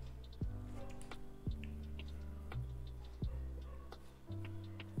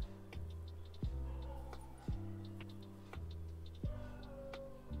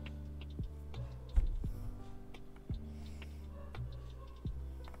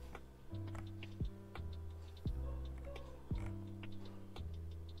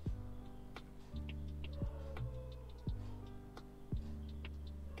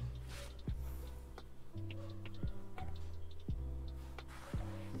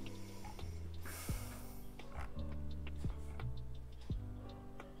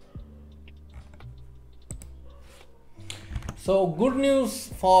 So good news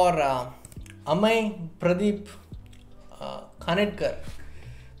for Amay Pradeep Khanedkar,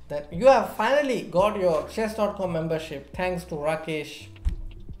 that you have finally got your chess.com membership thanks to Rakesh.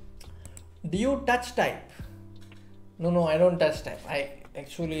 Do you touch type? No, I don't touch type. I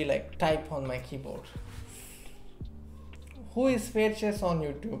actually like type on my keyboard. Who is Fair Chess on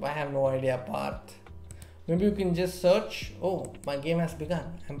YouTube? I have no idea, Parth. Maybe you can just search. Oh, my game has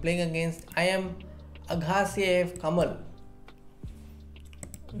begun. I'm playing against I am Aghasiev Kamal.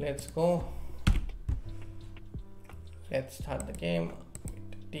 Let's go. Let's start the game.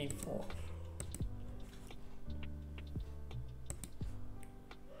 D4.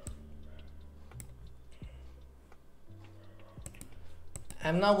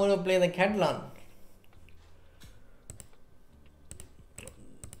 I'm now going to play the Catalan.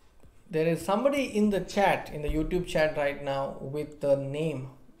 There is somebody in the chat, in the YouTube chat right now, with the name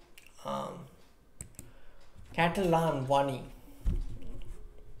Catalan Vani.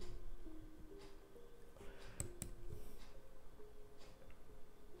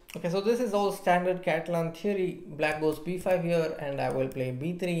 Okay, so this is all standard Catalan theory. Black goes b5 here, and I will play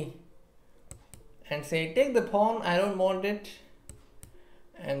b3 and say take the pawn, I don't want it,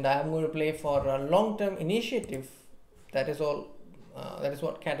 and I'm going to play for a long-term initiative. That is all. That is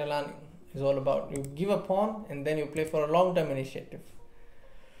what Catalan is all about. You give a pawn and then you play for a long-term initiative.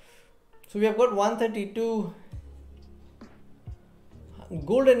 So we have got 132.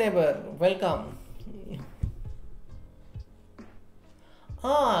 Golden Neighbor, welcome.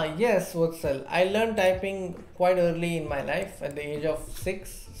 Yes, Vatsal. I learned typing quite early in my life at the age of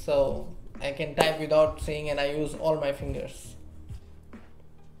 6. So I can type without saying, and I use all my fingers.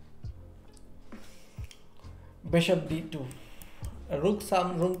 Bishop d2. Rook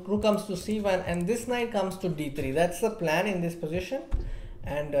comes to c1, and this knight comes to d3. That's the plan in this position.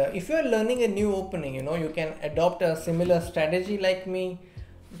 And if you are learning a new opening, you can adopt a similar strategy like me.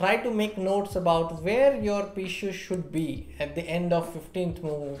 Try to make notes about where your pieces should be at the end of 15th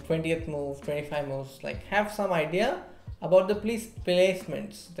move, 20th move, 25 moves. Like, have some idea about the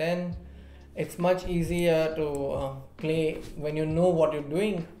placements. Then it's much easier to play when you know what you're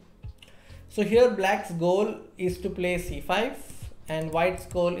doing. So here black's goal is to play c5 and white's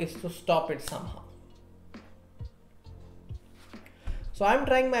goal is to stop it somehow. So I'm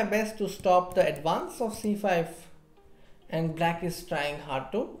trying my best to stop the advance of c5, and black is trying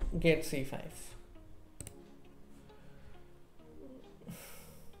hard to get c5.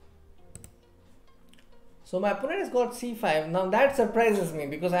 So my opponent has got c5. Now that surprises me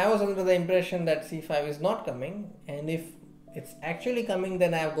because I was under the impression that c5 is not coming, and if it's actually coming,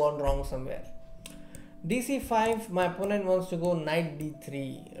 then I have gone wrong somewhere. dc5, my opponent wants to go knight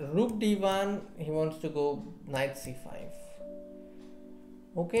d3. Rook d1, he wants to go knight c5.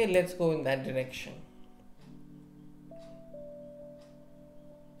 Okay, let's go in that direction.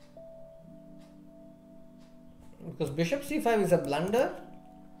 Because bishop c5 is a blunder,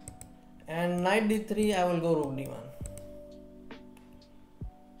 and knight d3, I will go rook d1.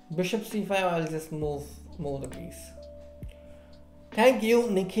 Bishop c5, I will just move the piece. Thank you,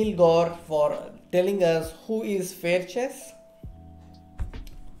 Nikhil Gaur, for telling us who is Fair Chess.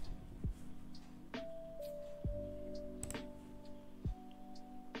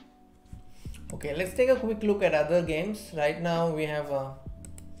 Okay, let's take a quick look at other games. Right now we have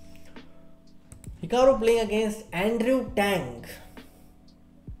Hikaru playing against Andrew Tang.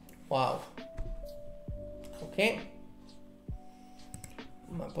 Wow. Okay.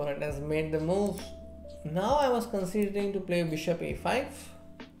 My opponent has made the move. Now I was considering to play bishop a5.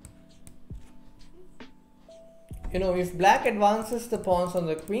 If black advances the pawns on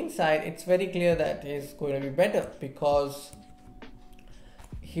the queen side, it's very clear that he's going to be better because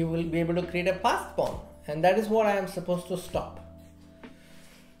he will be able to create a passed pawn, and that is what I am supposed to stop.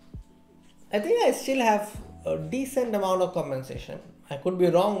 I think I still have a decent amount of compensation. I could be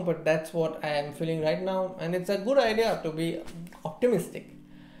wrong, but that's what I am feeling right now, and it's a good idea to be optimistic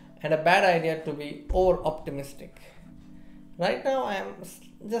and a bad idea to be over optimistic. Right now I am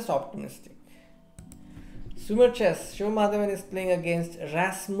just optimistic. Sumer Chess, Shivamadhavan is playing against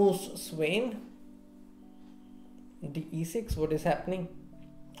Rasmus Swain. D6, what is happening?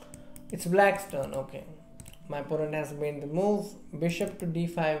 It's black's turn. Okay, my opponent has made the move. Bishop to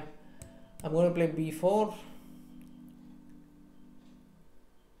d5. I'm going to play b4.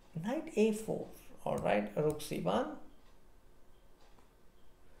 Knight a4. Alright, rook c1.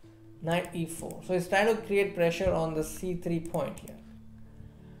 Knight e4. So he's trying to create pressure on the c3 point here.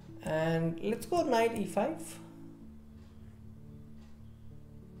 And let's go knight e5.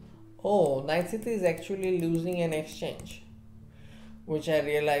 Oh, knight c3 is actually losing an exchange, which I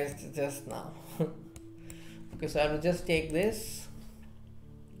realized just now. Okay, so I will just take this.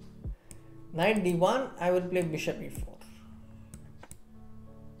 Knight d1, I will play bishop e4.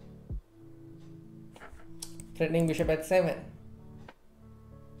 Threatening bishop at 7.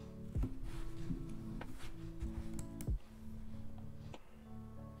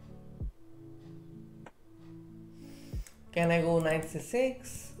 Can I go knight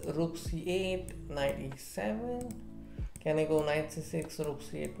c6, rook c8, knight e7? Can I go knight c6, rook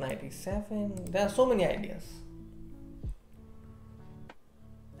c8, knight e7? There are so many ideas.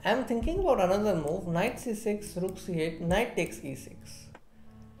 I am thinking about another move. Knight c6, rook c8, knight takes e6.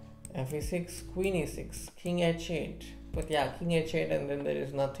 F e6, queen e6, king h8. But yeah, king h8 and then there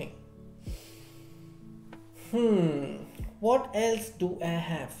is nothing. What else do I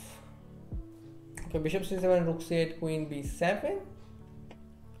have? Okay, bishop c7, rook c8, queen b7.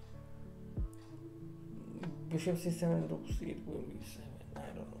 Bishop c7, rook c8, queen b7. I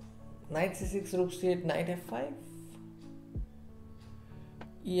don't know. Knight c6, rook c8, knight f5.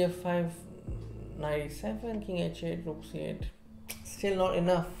 ef5, knight e7, king h8, rook c8. Still not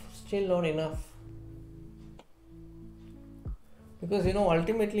enough. Still not enough. Because you know,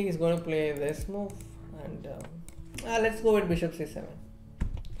 ultimately he's going to play this move. And let's go with bishop c7.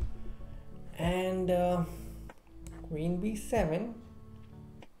 And queen b7.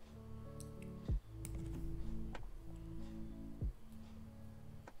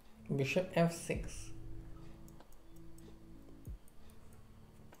 Bishop f6.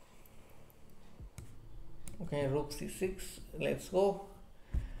 Okay, rook c6. Let's go.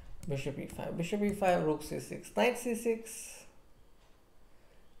 Bishop e5. Bishop e5, rook c6. Knight c6.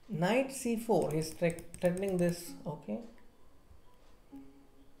 Knight c4. He's threatening this. Okay.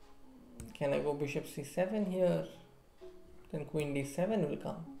 Can I go bishop c7 here? Then queen d7 will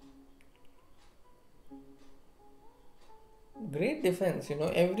come. Great defense, you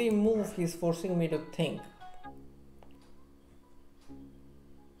know, every move he's forcing me to think.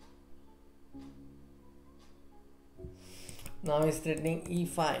 Now he's threatening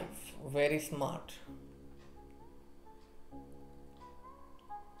e5. Very smart.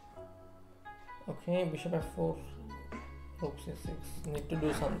 Okay, bishop f4, rook c6. Need to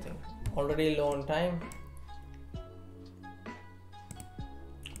do something. Already low on time.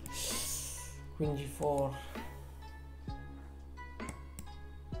 Queen g4.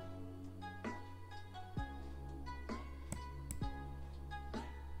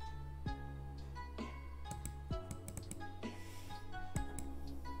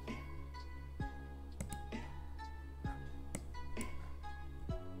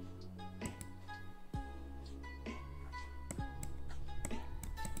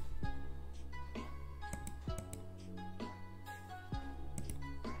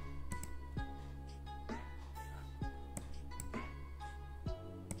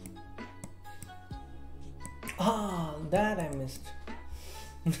 Ah, that I missed.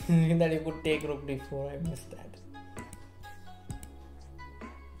 That you could take rook d4, I missed that.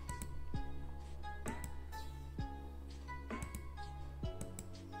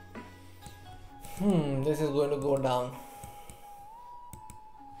 This is going to go down.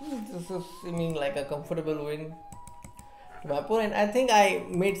 This is seeming like a comfortable win to my opponent. I think I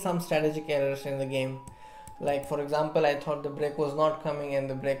made some strategic errors in the game. Like for example, I thought the break was not coming and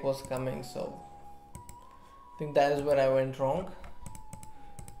the break was coming, so I think that is where I went wrong.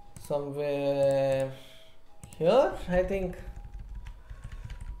 Somewhere here, I think,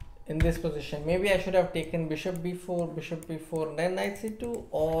 in this position. Maybe I should have taken bishop b4, then knight c2,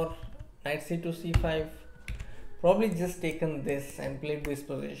 or knight c2, c5. Probably just taken this and played this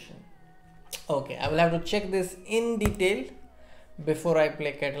position. Okay, I will have to check this in detail before I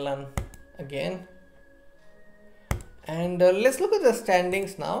play Catalan again. And let's look at the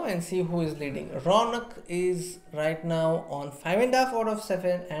standings now and see who is leading. Ronak is right now on 5.5 out of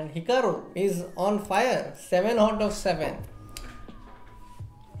 7 and Hikaru is on fire, 7 out of 7.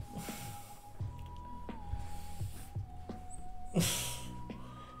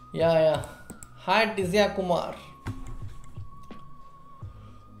 Yeah. Hi Tizia Kumar.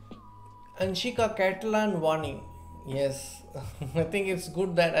 Anshika Catalan warning. Yes, I think it's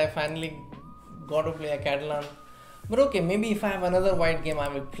good that I finally got to play a Catalan. But okay, maybe if I have another white game, I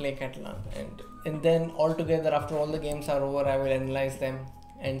will play Catalan. And then altogether, after all the games are over, I will analyze them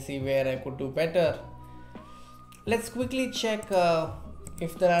and see where I could do better. Let's quickly check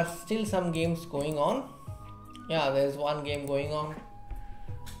if there are still some games going on. Yeah, there's one game going on.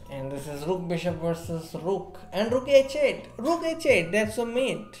 And this is Rook Bishop versus Rook. And Rook h8. Rook h8, that's a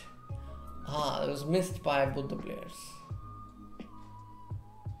mate. Ah, it was missed by both the players.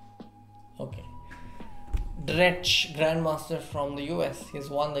 Okay. Dretch, Grandmaster from the US. He's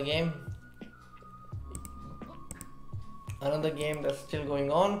won the game. another game that's still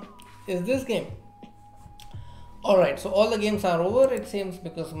going on is this game. Alright, so all the games are over it seems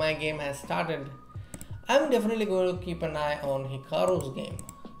because my game has started. I'm definitely going to keep an eye on Hikaru's game.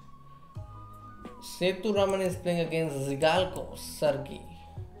 Sethuraman is playing against Zigalko Sergey.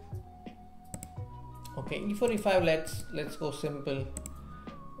 Okay, e4 e5. Let's go simple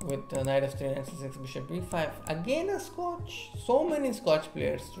with knight f3 knight c6 bishop b5. Again a Scotch. So many Scotch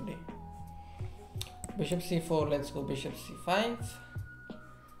players today. Bishop c4. Let's go bishop c5.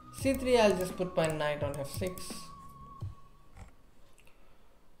 c3. I'll just put my knight on f6.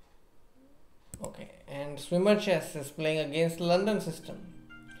 Okay, and Swimmer Chess is playing against London System.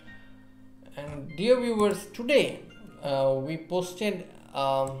 And dear viewers, today we posted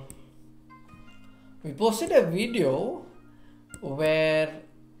a video where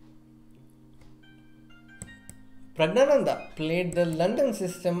Pragnananda played the London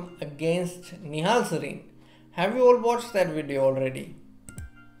System against Nihal Sarin. Have you all watched that video already?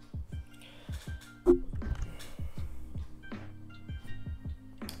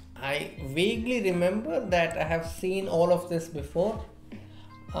 I vaguely remember that I have seen all of this before.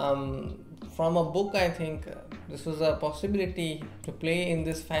 From a book, I think this was a possibility to play in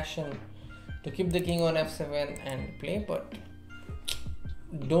this fashion, to keep the king on f7 and play, but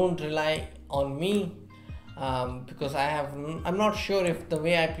don't rely on me because I'm not sure if the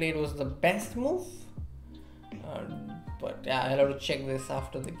way I played was the best move, but yeah, I'll have to check this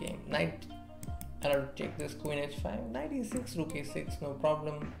after the game. I'll have to check this. Queen h5, knight e6, rook e6, no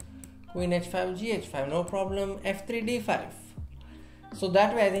problem. Queen h5, gh5, no problem. f3 d5. So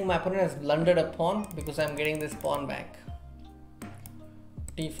that way I think my opponent has blundered a pawn because I'm getting this pawn back.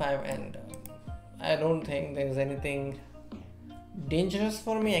 d5, and I don't think there's anything dangerous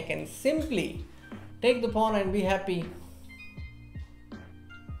for me. I can simply take the pawn and be happy.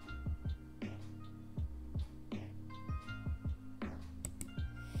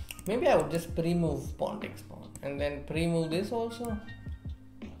 Maybe I would just pre-move pawn takes pawn and then pre-move this also.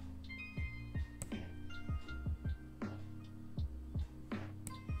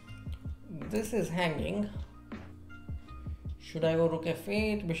 This is hanging. Should I go rook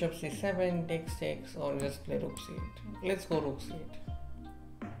f8, bishop c7, takes, or just play rook c8? Let's go rook c8.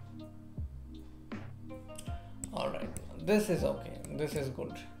 Alright, this is okay. This is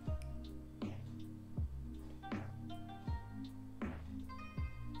good.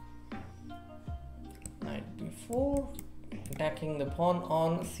 Knight b4, attacking the pawn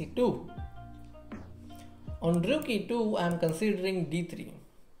on c2. On rook e2, I am considering d3.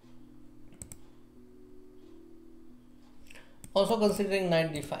 Also considering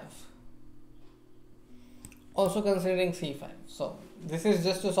knight d5. Also considering c5. So this is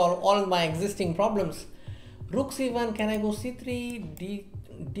just to solve all my existing problems. Rook c1, can I go c3, d3,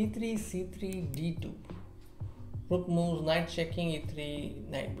 c3, d2. Rook moves, knight checking, e3,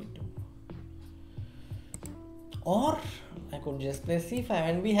 knight b2. Or I could just play c5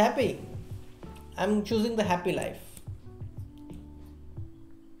 and be happy. I'm choosing the happy life.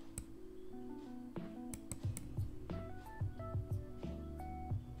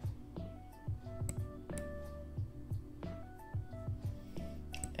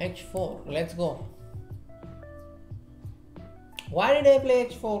 h4, let's go. Why did I play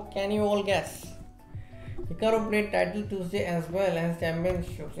h4? Can you all guess? Hikaru played Title Tuesday as well as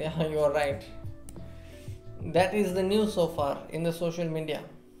championships. Yeah, you are right. That is the news so far in the social media.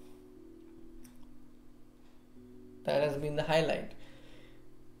 That has been the highlight.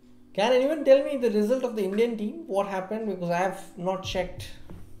 Can anyone tell me the result of the Indian team? What happened? Because I have not checked.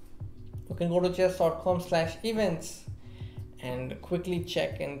 You can go to chess.com/events and quickly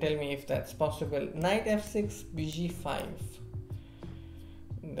check and tell me if that's possible. Knight f6, bg5.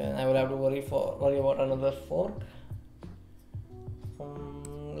 Then I will have to worry about another fork.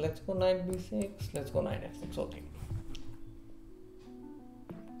 Let's go knight b6. Let's go knight f6. Okay.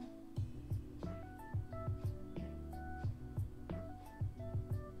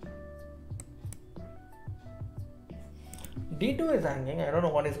 d2 is hanging. I don't know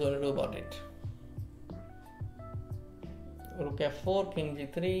what he's going to do about it. Rook f4, king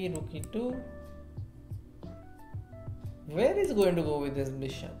g3, rook e2. Where is going to go with this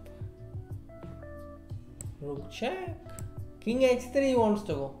bishop? Rook check. King h3 he wants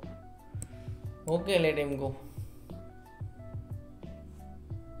to go. Okay, let him go.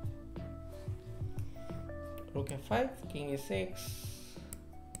 Rook f5, king e6,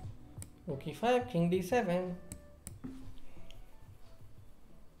 rook e5, king d7.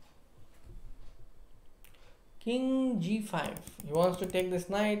 King g5. He wants to take this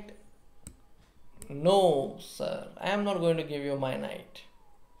knight. No, sir. I am not going to give you my knight.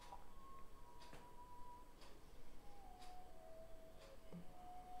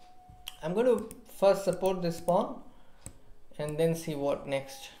 I'm going to first support this pawn and then see what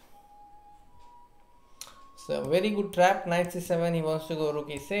next. So very good trap, knight c7. He wants to go rook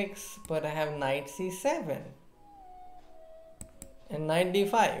e6, but I have knight c7 and knight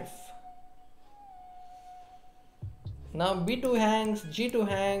d5. Now b2 hangs, g2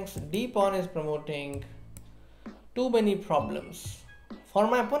 hangs, d pawn is promoting. Too many problems for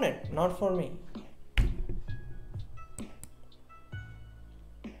my opponent, not for me.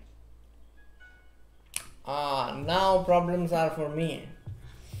 Now problems are for me.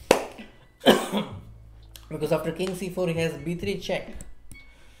 Because after king c4 he has b3 check.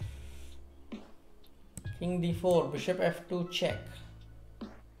 King d4, bishop f2 check.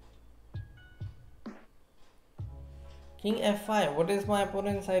 King f5, what is my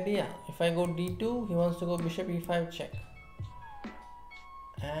opponent's idea? If I go d2, he wants to go bishop e5 check.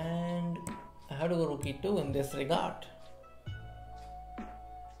 And I have to go rook e2 in this regard.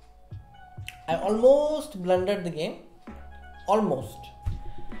 I almost blundered the game. Almost.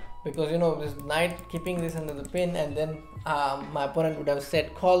 Because you know, this knight keeping this under the pin, and then my opponent would have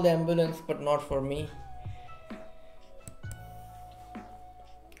said call the ambulance, but not for me.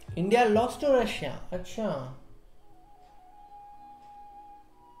 India lost to Russia. Acha.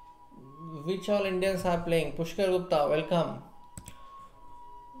 Which all Indians are playing? Pushkar Gupta, welcome.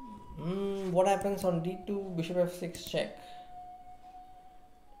 What happens on d2? Bishop f6 check.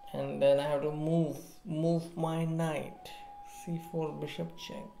 And then I have to move my knight. c4 bishop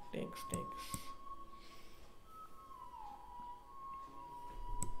check. Takes.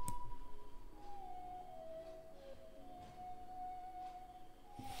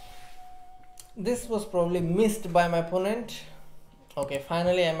 This was probably missed by my opponent. Okay,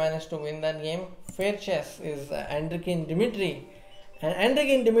 finally I managed to win that game. Fair chess is Andrikin Dimitri, and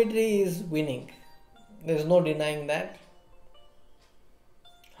Andrikin Dimitri is winning. There's no denying that.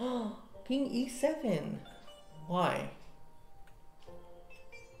 King e7. Why?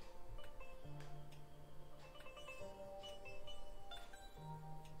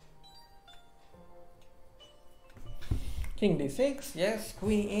 King d6, yes.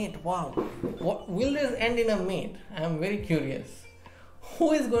 Queen e8. Wow. What will this end in a mate? I am very curious.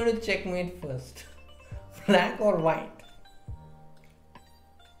 Who is going to checkmate first? Black or white?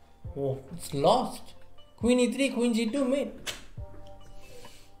 Oh, it's lost. Queen e3, queen g2 mate.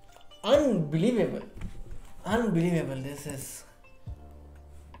 Unbelievable. Unbelievable. This is.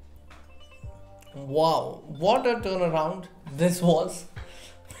 Wow. What a turnaround this was.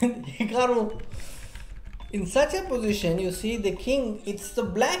 Hikaru. In such a position, you see the king, it's the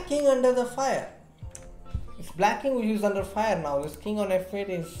black king under the fire. It's black king which is under fire now. This king on f8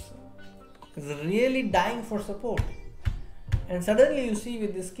 is really dying for support. And suddenly you see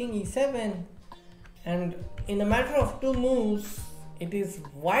with this king e7, and in a matter of 2 moves, it is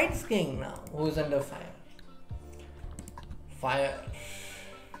white's king now who is under fire. Fire.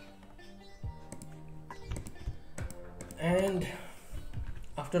 And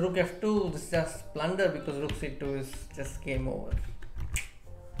after rook f2, this is just plunder because rook c2 is just game over.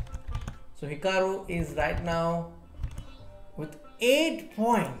 So Hikaru is right now with 8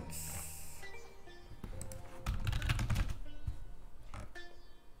 points.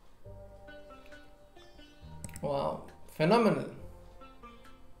 Wow, phenomenal.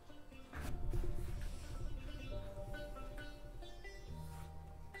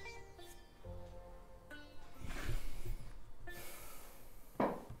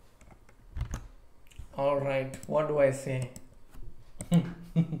 Alright, what do I say?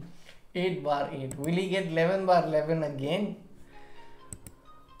 8 bar 8. Will he get 11 bar 11 again?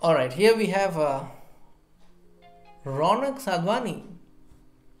 Alright, here we have Ronak Sadhwani.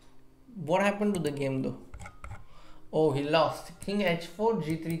 What happened to the game though? Oh, he lost. King h4,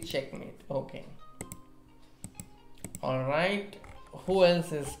 g3 checkmate. Okay. Alright. Who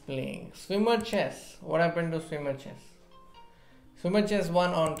else is playing? Swimmer chess. What happened to swimmer chess? Swimmer chess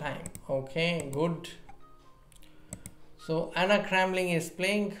won on time. Okay, good. So Anna Kramling is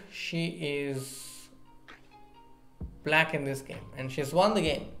playing. She is black in this game and she's won the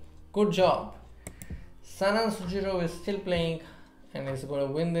game. Good job. Sanan Sujiro is still playing and is going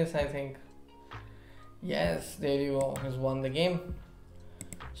to win this, I think. Yes, there you go. He's won the game.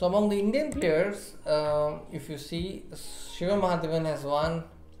 So among the Indian players, if you see, Shiva Mahadevan has won.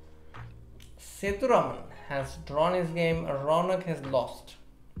 Sethuraman has drawn his game. Ronak has lost.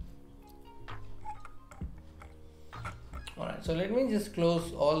 Alright, so let me just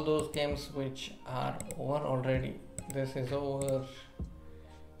close all those games which are over already. This is over.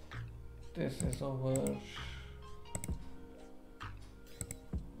 This is over.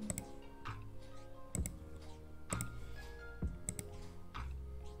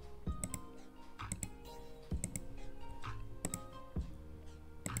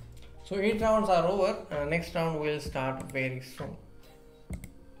 So 8 rounds are over. Next round will start very soon.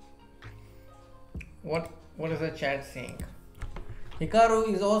 What is the chat saying?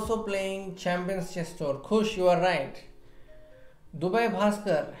 Hikaru is also playing Champions Chess Tour. Khush, you are right. Dubai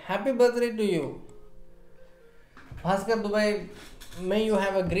Bhaskar, happy birthday to you. Bhaskar Dubai, may you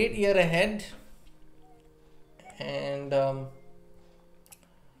have a great year ahead. And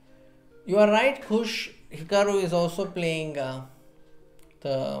you are right, Khush. Hikaru is also playing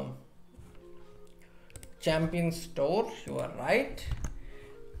the Champions Tour. You are right.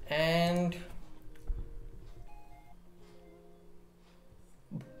 And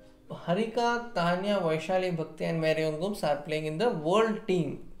Harika, Tanya, Vaishali, Bhakti and Mary Ungums are playing in the World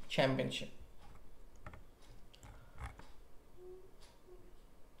Team Championship.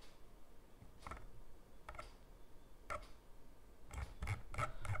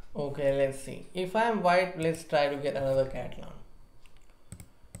 Okay, let's see. If I am white, let's try to get another Catalan.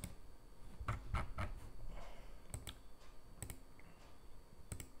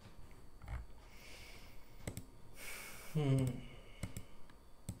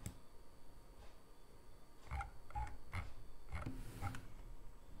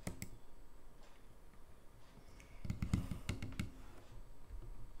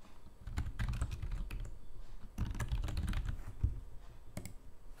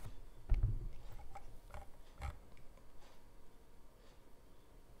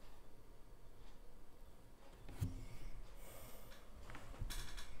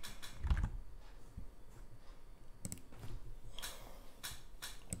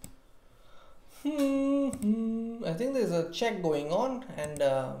 I think there's a check going on, and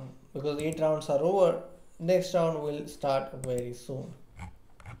because 8 rounds are over, next round will start very soon.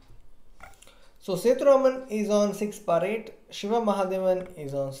 So Sethuraman is on 6 par 8, Shiva Mahadevan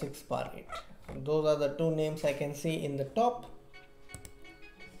is on 6 par 8. Those are the two names I can see in the top.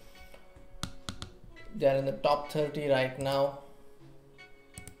 They are in the top 30 right now.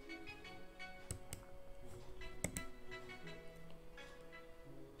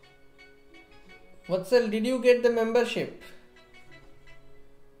 Vatsal, did you get the membership?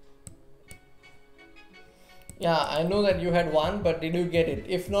 Yeah, I know that you had one, but did you get it?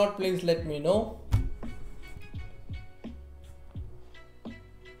 If not, please let me know.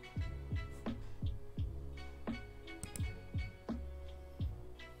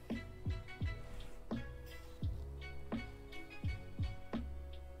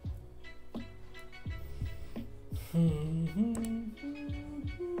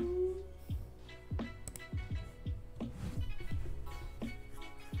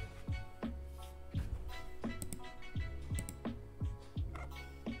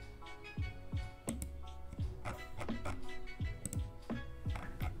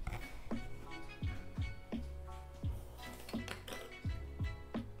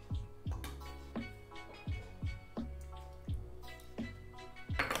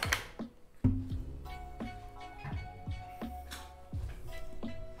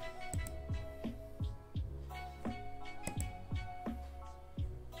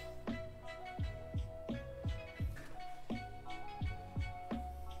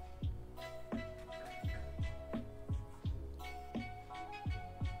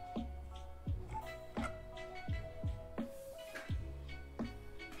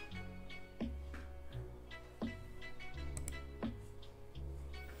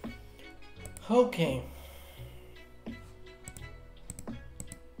 Okay.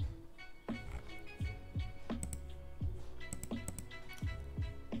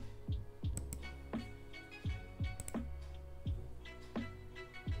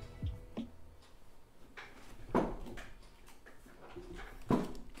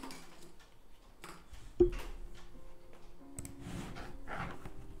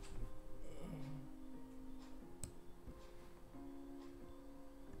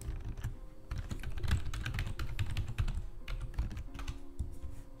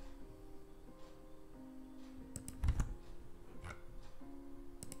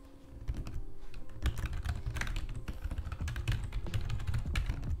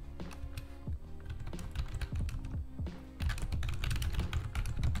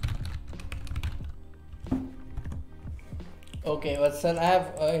 Okay, Vatsal, I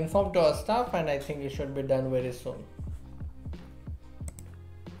have informed to our staff and I think it should be done very soon.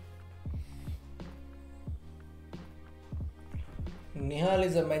 Nihal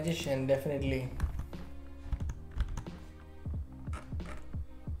is a magician, definitely.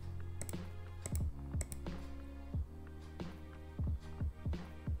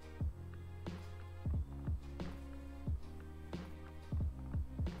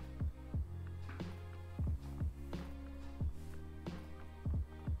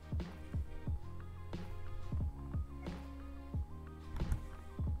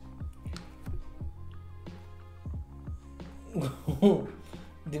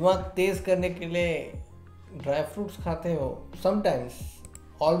 दिमाग तेज करने के लिए dry fruits खाते हो sometimes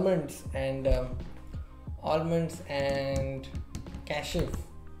almonds and cashew.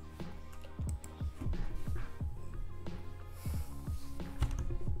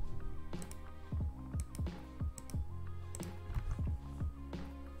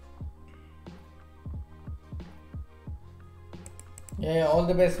 Yeah, all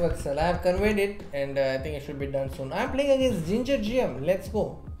the best, Vatsal. I have conveyed it and I think it should be done soon. I am playing against Ginger GM. Let's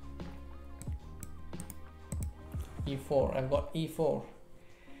go. E4. I've got E4.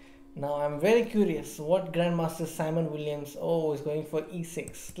 Now I'm very curious what Grandmaster Simon Williams is going for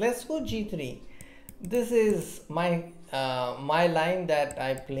E6. Let's go G3. This is my my line that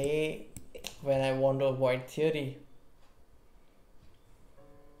I play when I want to avoid theory.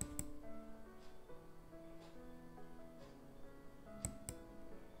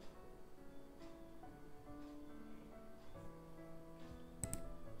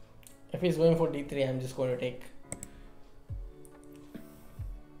 If he's going for D3, I'm just going to take.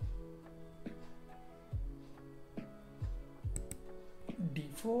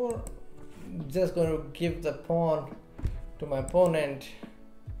 D4, just going to give the pawn to my opponent.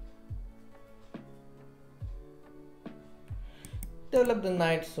 Develop the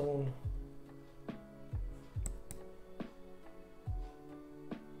knight soon.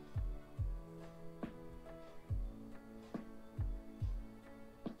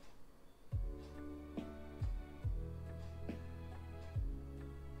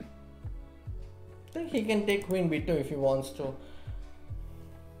 I think he can take queen b2 if he wants to.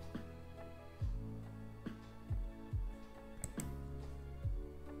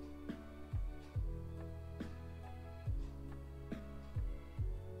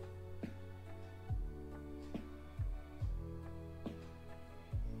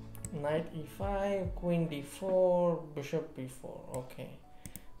 Knight e5, queen d4, bishop b4. Okay,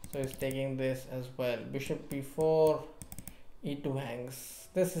 so he's taking this as well. Bishop b4, e2 hangs.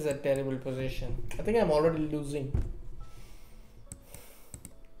 This is a terrible position. I think I'm already losing.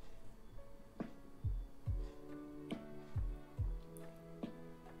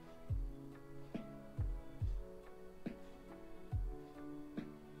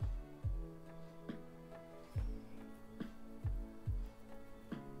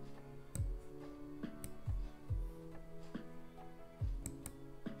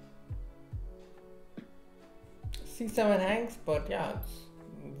 C7 hangs, but yeah, it's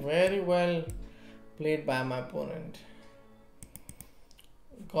very well played by my opponent.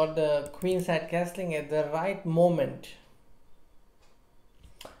 Got the queen side castling at the right moment.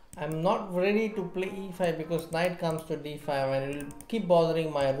 I'm not ready to play e5 because knight comes to d5 and it will keep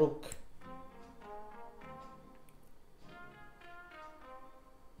bothering my rook.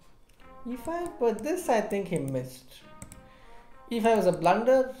 e5, but this I think he missed. e5 was a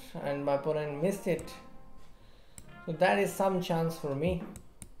blunder and my opponent missed it. So that is some chance for me.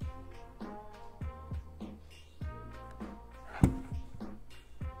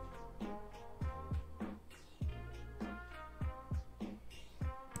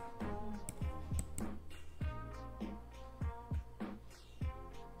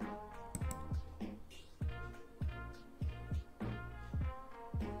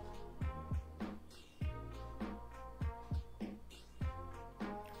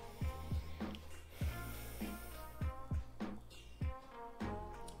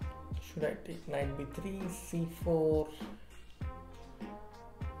 Should I take knight b3, c4,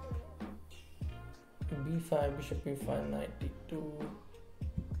 b5, bishop b5, knight d2.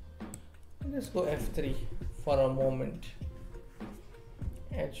 Let's go f3 for a moment.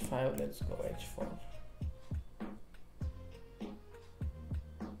 h5, let's go h4.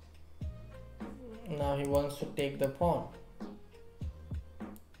 Now he wants to take the pawn.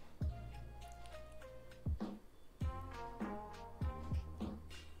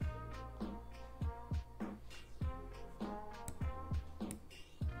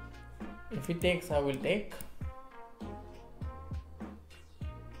 If he takes, I will take.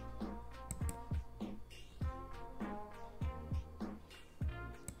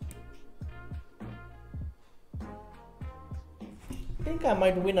 I think I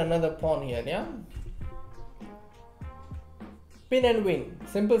might win another pawn here, yeah? Pin and win,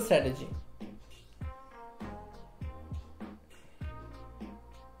 simple strategy.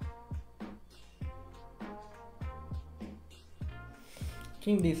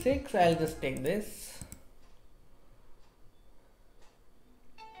 King d6, I'll just take this.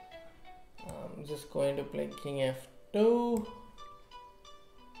 I'm just going to play king f2.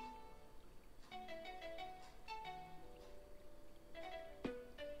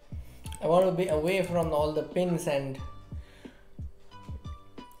 I want to be away from all the pins and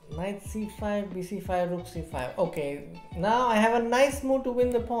Knight c5, bc5, rook c5. Okay, now I have a nice move to win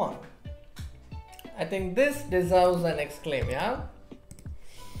the pawn. I think this deserves an exclaim, yeah?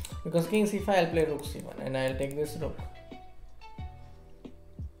 Because king c5, I'll play rook c1 and I'll take this rook.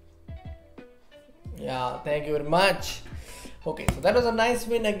 Yeah, thank you very much. Okay, so that was a nice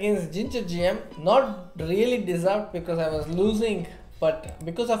win against Ginger GM. Not really deserved because I was losing, but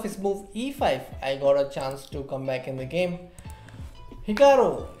because of his move e5, I got a chance to come back in the game.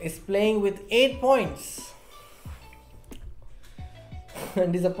 Hikaru is playing with 8 points.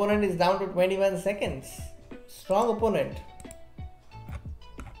 And his opponent is down to 21 seconds. Strong opponent.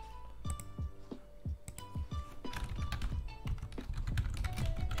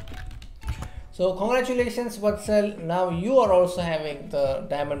 So congratulations Vatsal, now you are also having the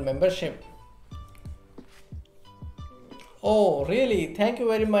diamond membership. Oh really, thank you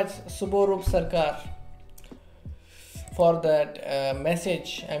very much Suborup Sarkar for that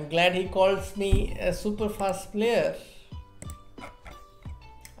message. I'm glad he calls me a super fast player.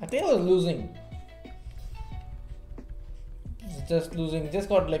 I think I was losing. Just losing, just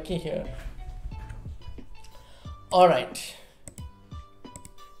got lucky here. Alright.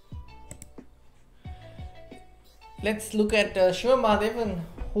 Let's look at Shiva Mahadevan,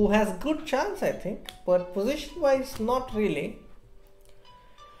 who has good chance I think, but position wise not really.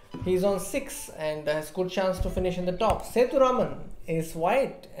 He's on 6 and has good chance to finish in the top. Sethuraman is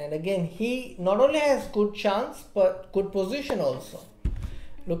white and again he not only has good chance but good position also.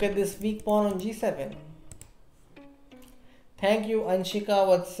 Look at this weak pawn on g7. Thank you Anshika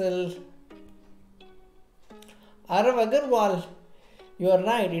Vatsal. Arav Agarwal, you are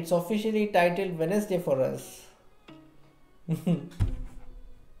right, it's officially titled Wednesday for us. I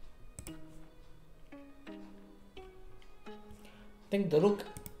think the rook,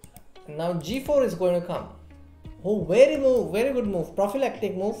 now g4 is going to come. Oh, very good move,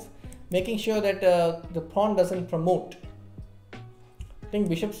 prophylactic move, making sure that the pawn doesn't promote. I think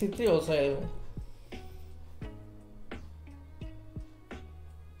bishop c3 also.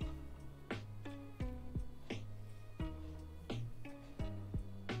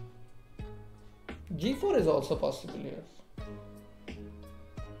 g4 is also possible here.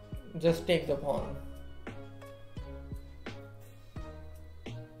 Just take the pawn.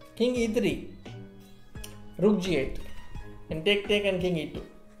 King e3, rook g8, and take and king e2.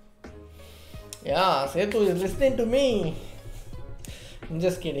 Yeah, Sethu is listening to me. I'm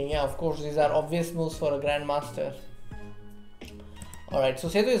just kidding. Yeah, of course, these are obvious moves for a grandmaster. Alright, so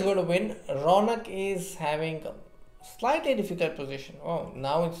Sethu is going to win. Ronak is having a slightly difficult position. Oh,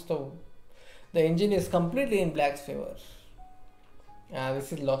 now it's the engine is completely in black's favor. Yeah,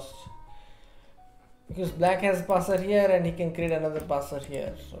 this is lost. Because black has passer here and he can create another passer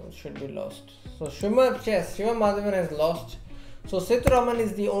here. So it should be lost. So Shiva Madhavan has lost. So Sethuraman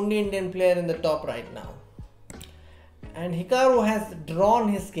is the only Indian player in the top right now. And Hikaru has drawn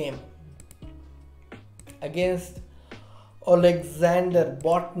his game against Alexander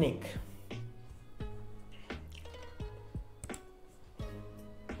Botnik.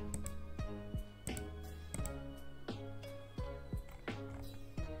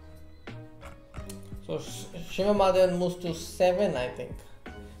 So Shiva Madhavan moves to 7, I think.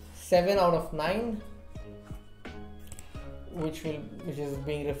 7 out of 9, which is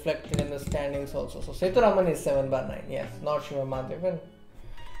being reflected in the standings also. So Sethuraman is 7/9, yes, not Shiva Madhavan.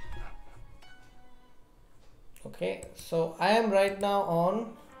 Okay, so I am right now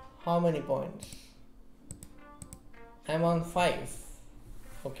on how many points? I'm on 5.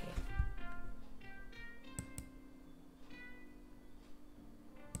 Okay.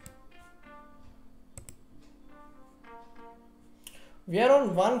 We are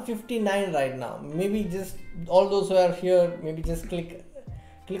on 159 right now. Maybe just all those who are here, maybe just click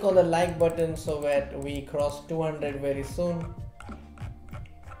on the like button so that we cross 200 very soon.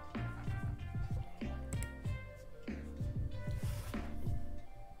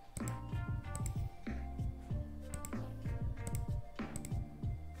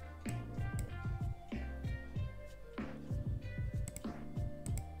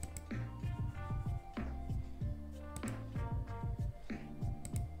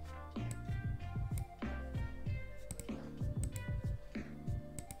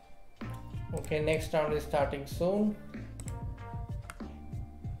 Okay, next round is starting soon.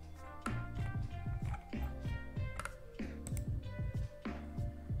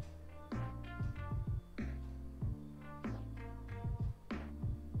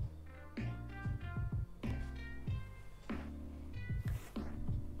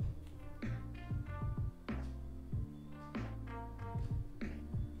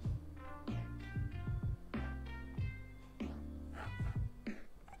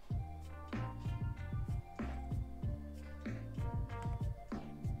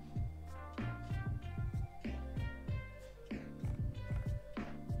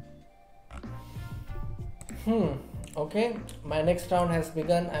 Okay, my next round has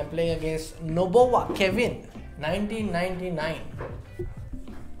begun. I'm playing against Nobowa Kevin, 1999.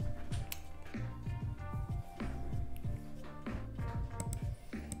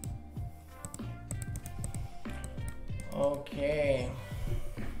 Okay.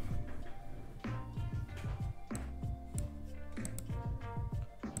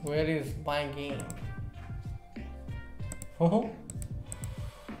 Where is my game? Oh,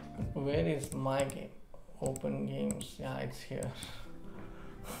 where is my game? Open games. Yeah, it's here.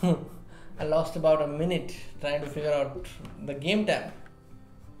 I lost about a minute trying to figure out the game tab.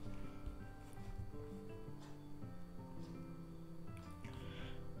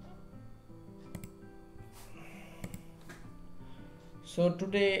 So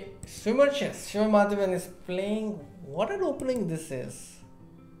today, Swimmer Chess, Shivamadhavan is playing. What an opening this is.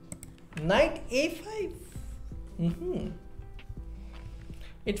 Knight a5.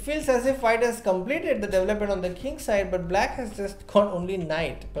 It feels as if white has completed the development on the king side, but black has just got only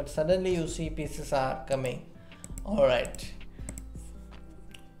knight. But suddenly you see pieces are coming. Alright.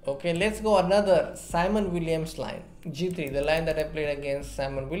 Okay, let's go another Simon Williams line. G3, the line that I played against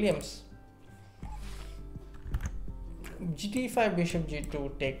Simon Williams. GT5, bishop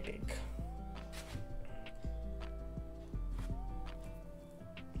G2, take.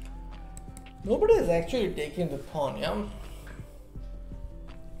 Nobody is actually taking the pawn, yeah?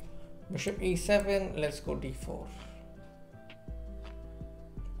 Bishop E7, let's go D4.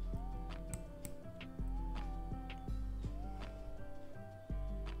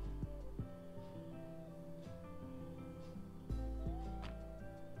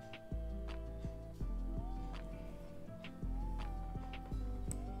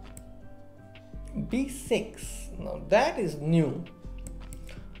 B6, now that is new.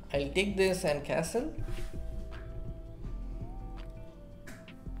 I'll take this and castle.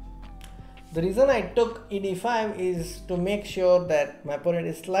 The reason I took ED5 is to make sure that my opponent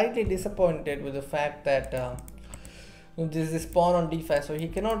is slightly disappointed with the fact that there's this pawn on D5, so he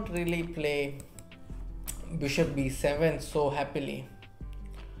cannot really play bishop B7 so happily.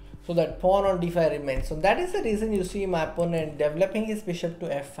 So that pawn on D5 remains. So that is the reason you see my opponent developing his bishop to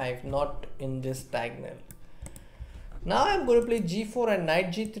F5, not in this diagonal. Now I'm going to play G4 and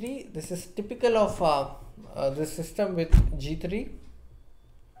knight G3. This is typical of this system with G3.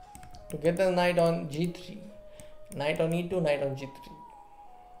 To get the knight on G3, knight on E2, knight on G3.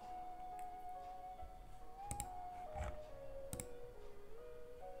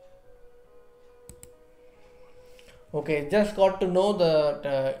 Okay, just got to know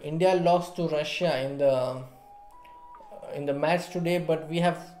that India lost to Russia in the match today, but we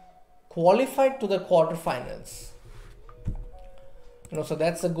have qualified to the quarterfinals. So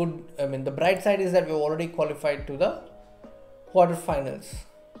that's a good. I mean, the bright side is that we've already qualified to the quarterfinals.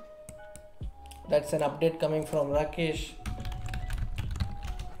 That's an update coming from Rakesh.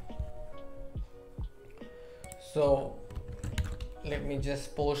 So let me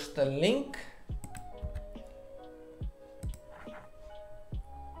just post the link.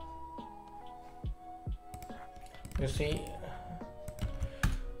 You see,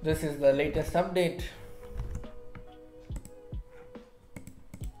 this is the latest update.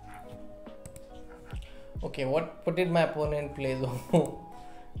 Okay, what did my opponent play though?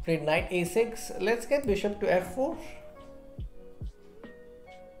 Played knight a6. Let's get bishop to f4.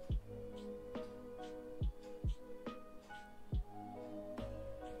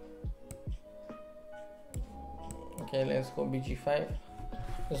 Okay, let's go bg5.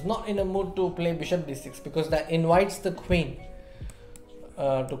 It's not in a mood to play bishop d6 because that invites the queen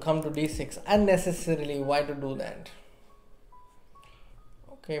to come to d6 unnecessarily. Why to do that?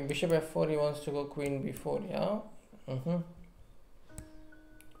 Okay, bishop f4. He wants to go queen b4. Yeah.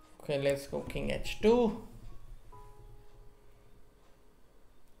 Okay, let's go king h2.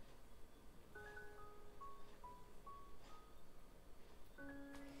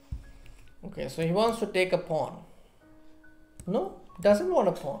 Okay, so he wants to take a pawn. No, doesn't want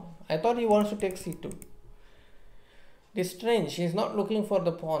a pawn. I thought he wants to take c2. It's strange. He's not looking for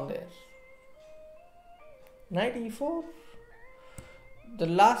the pawn there. Knight e4. The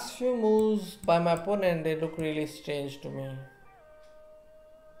last few moves by my opponent, they look really strange to me.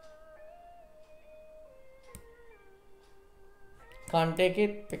 Can't take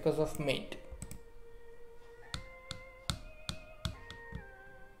it because of mate.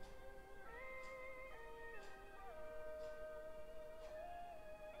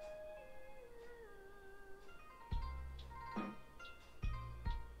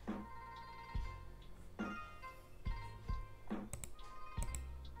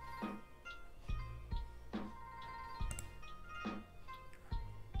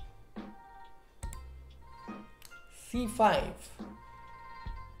 c5.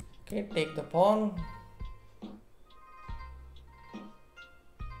 Okay, take the pawn.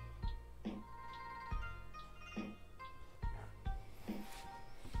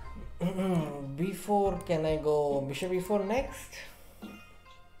 b4, can I go bishop e4 next?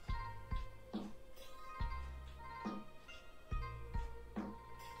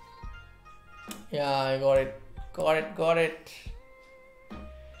 Yeah, I got it. Got it.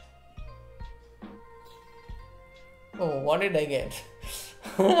 Oh, what did I get?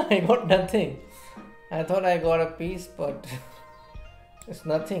 I got nothing. I thought I got a piece, but it's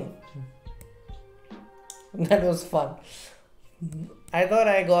nothing. That was fun. I thought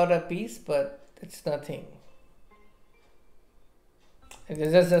I got a piece, but it's nothing. I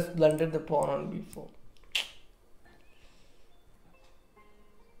just blundered the pawn on b4.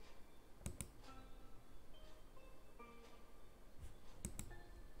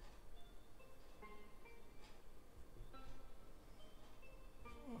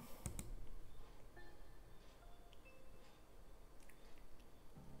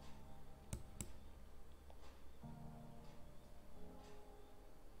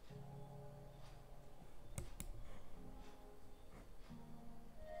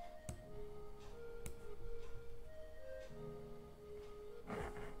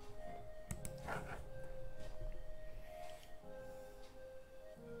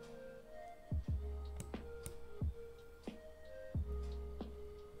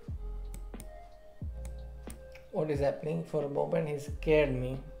 What is happening? For a moment he scared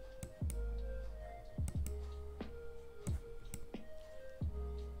me.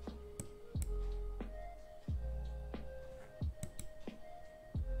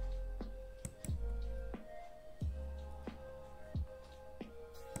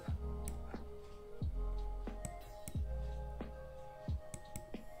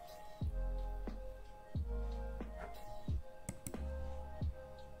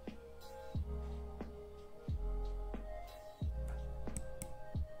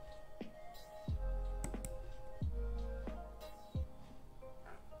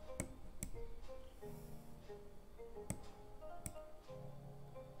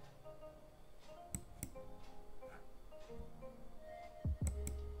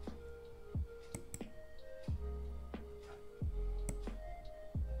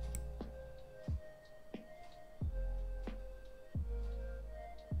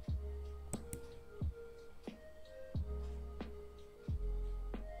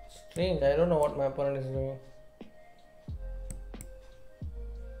 Strange, I don't know what my opponent is doing.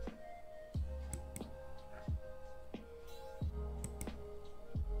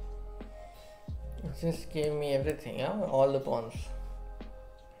 It just gave me everything, yeah? All the pawns.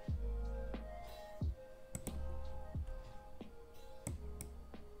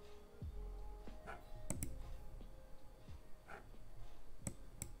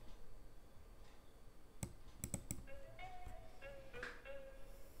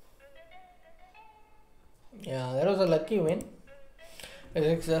 Yeah, that was a lucky win.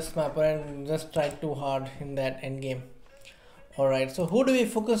 It's just my opponent just tried too hard in that endgame. Alright, so who do we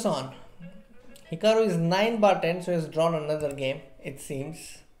focus on? Hikaru is 9 bar 10, so he's drawn another game, it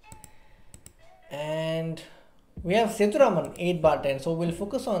seems. And we have Sethuraman 8 bar 10, so we'll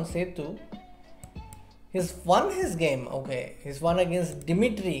focus on Sethu. He's won his game, okay. He's won against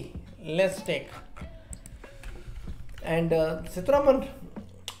Dimitri. Let's take. And Sethuraman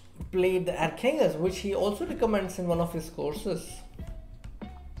played Arkangas, which he also recommends in one of his courses.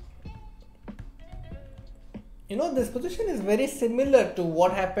 You know, this position is very similar to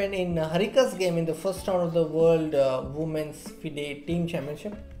what happened in Harika's game in the first round of the World Women's FIDE Team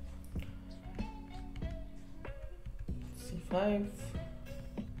Championship. C5,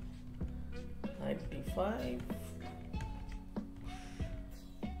 Knight D5.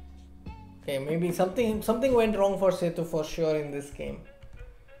 Okay, maybe something went wrong for Sethu for sure in this game.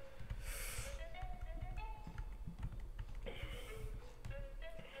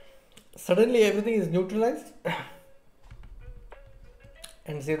 Suddenly everything is neutralized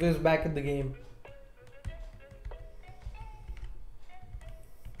and Sethu is back in the game.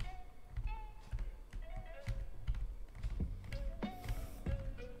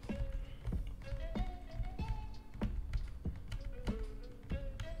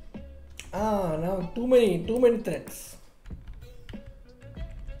 Now too many threats.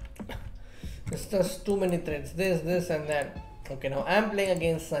 It's just too many threats. This and that. Okay, now I am playing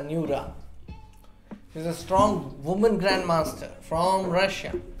against Sanura. She's a strong woman grandmaster from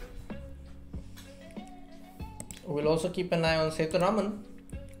Russia. We'll also keep an eye on Sethuraman,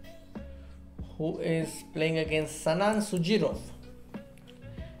 who is playing against Sanan Sujirov.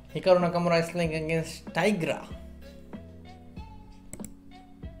 Hikaru Nakamura is playing against Tigra.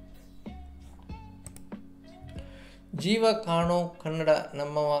 ಜೀವ ಕಾಣೋ ಕನ್ನಡ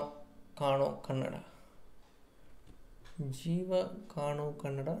ನಮ್ಮವ ಕಾಣೋ ಕನ್ನಡ. ಜೀವ ಕಾಣೋ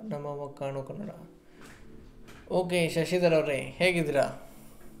ಕನ್ನಡ ನಮ್ಮವ ಕಾಣೋ Kannada. Okay Shashidhar ಅವರೇ ಹೇಗಿದ್ದೀರಾ?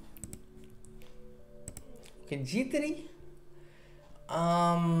 Okay G3.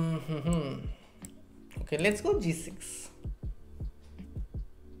 Okay, let's go G6.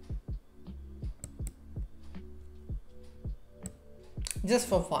 Just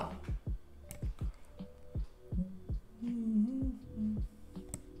for fun.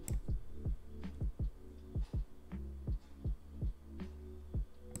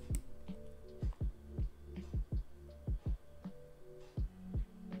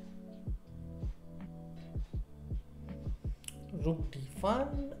 Rook d1,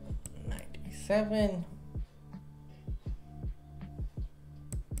 knight e7.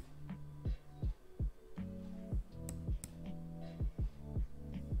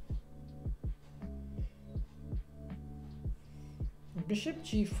 Bishop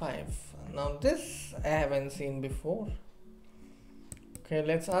g5. Now this I haven't seen before. Okay,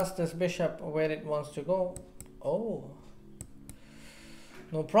 let's ask this bishop where it wants to go. Oh,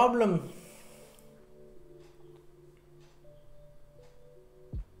 no problem.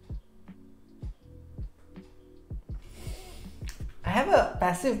 I have a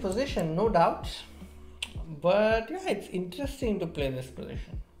passive position, no doubt, but yeah, it's interesting to play this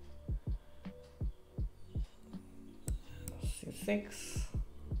position. C6,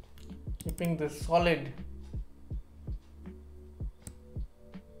 keeping this solid,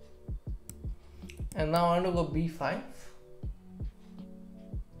 and now I want to go b5.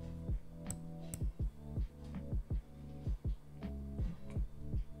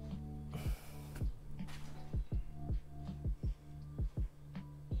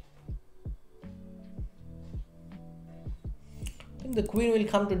 The queen will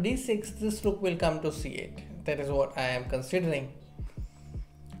come to d6, this rook will come to c8. That is what I am considering.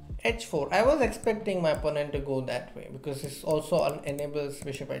 h4. I was expecting my opponent to go that way because this also enables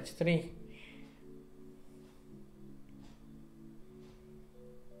bishop h3.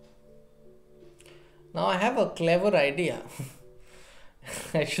 Now I have a clever idea.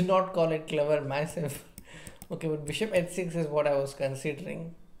 I should not call it clever myself. Okay, but bishop h6 is what I was considering.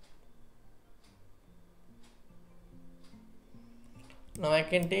 Now I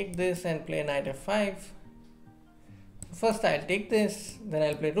can take this and play knight f5. First I'll take this, then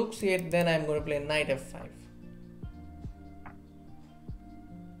I'll play rook c8, then I'm going to play knight f5.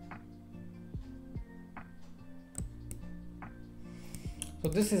 So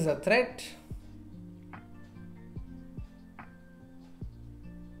this is a threat.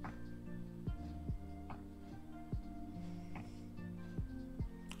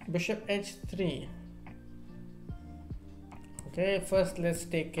 Bishop h3. Okay, first let's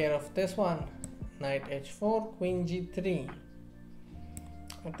take care of this one. Knight h4, queen g3.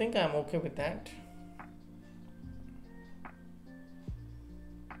 I think I'm okay with that.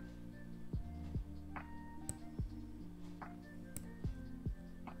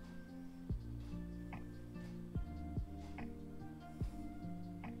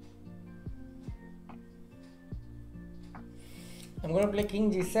 I'm going to play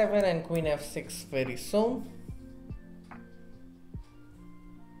king g7 and queen f6 very soon.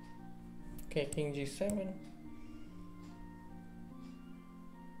 Okay, king g7.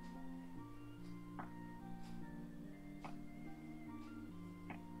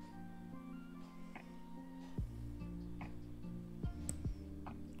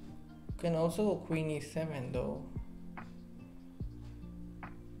 Can also go queen e7 though,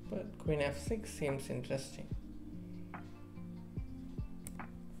 but queen f6 seems interesting.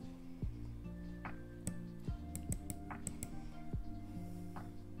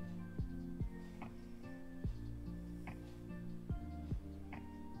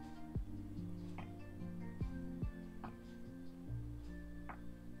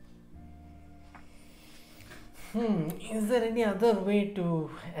 Is there any other way to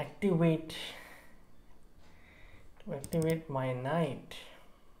activate my knight?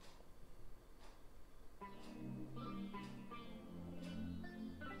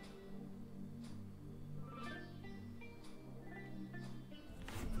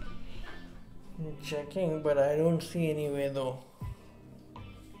 I'm checking, but I don't see any way though.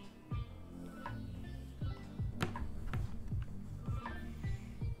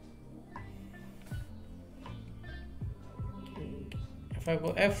 If I go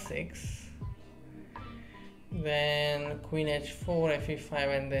f6, then queen h4, fe5,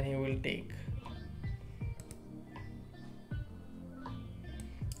 and then he will take.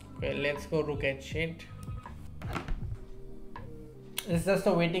 Okay, let's go rook h8. It's just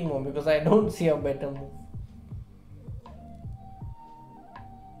a waiting move because I don't see a better move.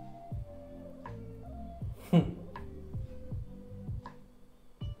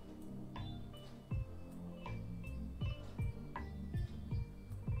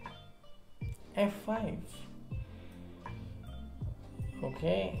 f5.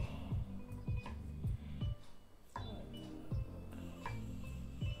 Okay.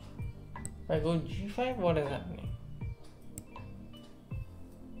 If I go g5, what is happening?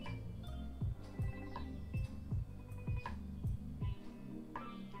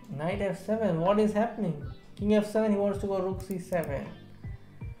 Knight f7, what is happening? King f7, he wants to go rook c7.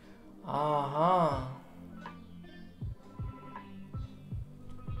 Aha.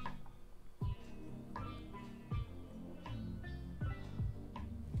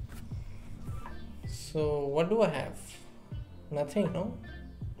 So what do I have? Nothing, no?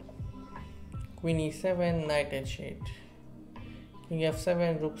 Queen e7, knight h8. King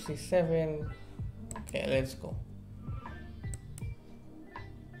f7, rook c7. Okay, let's go.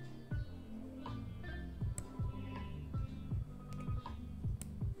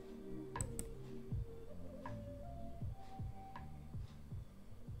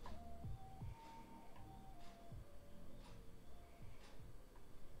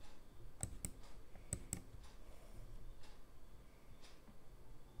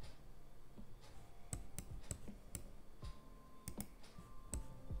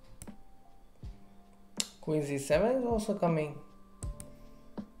 Queen c7 is also coming.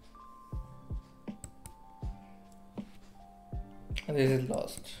 And this is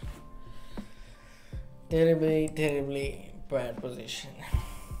lost. Terribly bad position.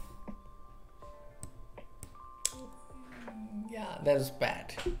 Yeah, that's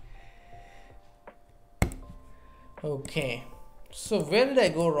bad. Okay, so where did I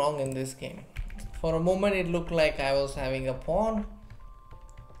go wrong in this game? For a moment it looked like I was having a pawn.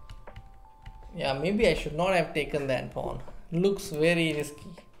 Yeah, maybe I should not have taken that pawn. Looks very risky.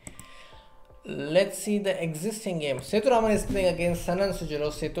 Let's see the existing game. Sethuraman is playing against Sanan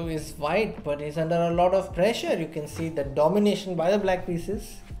Sujiro. Sethu is white, but he's under a lot of pressure. You can see the domination by the black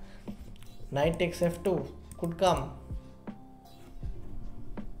pieces. Knight takes f2. Could come.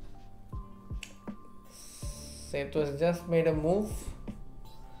 Sethu has just made a move.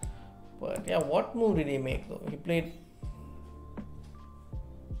 But yeah, what move did he make though? He played...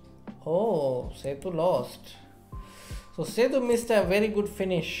 Oh, Sethu lost. So Sethu missed a very good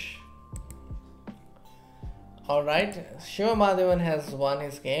finish. Alright, Shiva Madhavan has won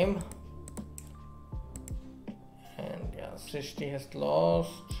his game. And yeah, Srishti has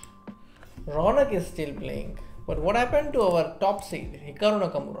lost. Ronak is still playing. But what happened to our top seed, Hikaru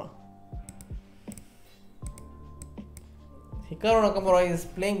Nakamura? Hikaru Nakamura is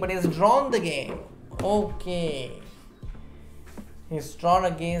playing, but he's drawn the game. Okay. He's drawn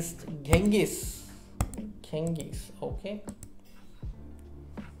against Genghis. Okay.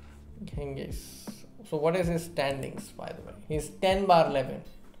 Genghis. So what is his standings, by the way? He's 10 bar 11.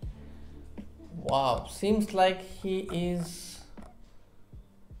 Wow. Seems like he is...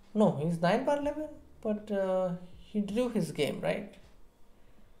 No, he's 9 bar 11. But he drew his game, right?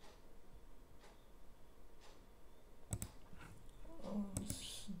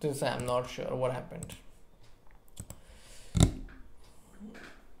 This I'm not sure what happened.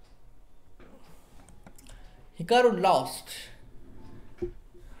 Hikaru lost.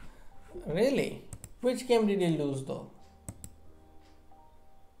 Really? Which game did he lose though?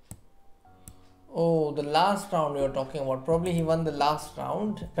 Oh, the last round you're talking about. Probably he won the last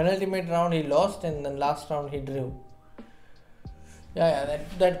round. Penultimate round he lost and then last round he drew. Yeah,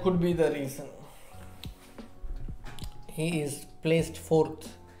 that could be the reason. He is placed 4th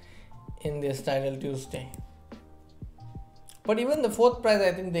in this Title Tuesday. But even the 4th prize,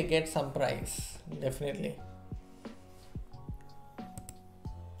 I think they get some prize. Definitely.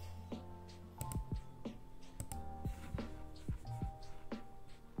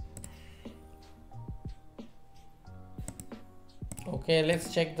 Okay,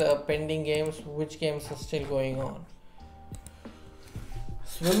 let's check the pending games. Which games are still going on?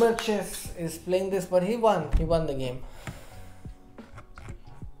 Swimmer Chess is playing this, but he won the game.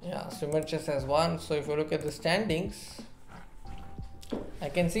 Yeah, Swimmer Chess has won. So if you look at the standings, I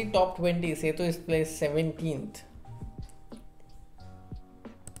can see top 20. Sethu is placed 17th.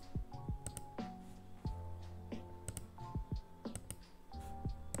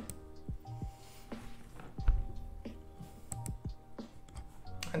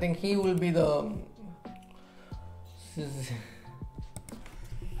 I think he will be the...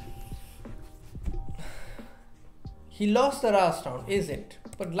 He lost the last round, is it?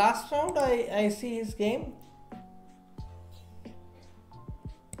 But last round I see his game.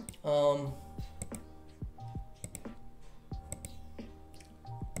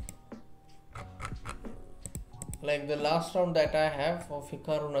 Like the last round that I have of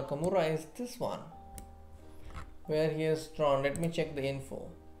Hikaru Nakamura is this one, where he has drawn. Let me check the info.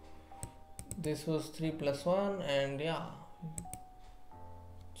 This was 3 plus 1, and yeah.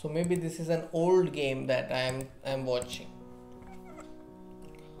 So maybe this is an old game that I'm watching.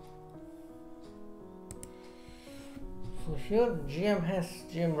 So here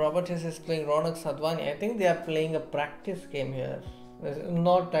GM Roberts is playing Ronak Sadhwani. I think they are playing a practice game here.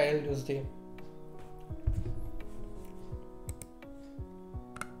 Not Title Tuesday.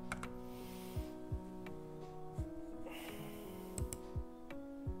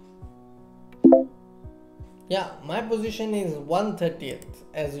 Yeah, my position is 130th.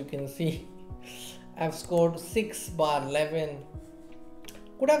 As you can see, I've scored 6 bar 11.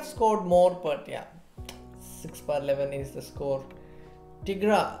 Could have scored more, but yeah, 6 bar 11 is the score.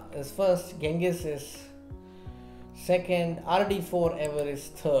 Tigra is first, Genghis is second, RD4 ever is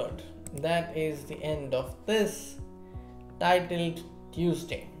third. That is the end of this Titled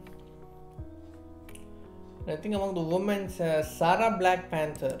Tuesday. I think among the women, Sarah Black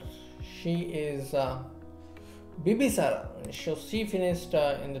Panther, she is Bibi Sarah. She finished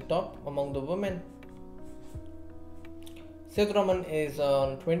in the top among the women. Sethuraman is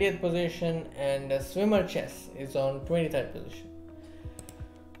on 20th position, and Swimmer Chess is on 23rd position.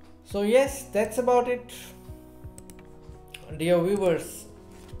 So yes, that's about it. Dear viewers,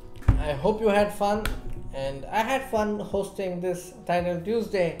 I hope you had fun, and I had fun hosting this Title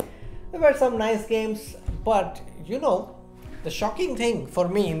Tuesday. There were some nice games, but you know, the shocking thing for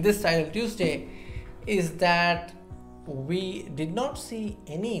me in this Title Tuesday is that we did not see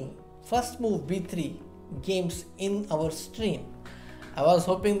any first move B3 games in our stream. I was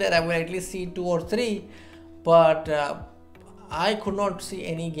hoping that I would at least see 2 or 3, but I could not see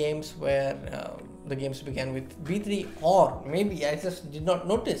any games where the games began with B3, or maybe I just did not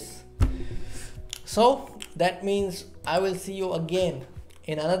notice. So that means I will see you again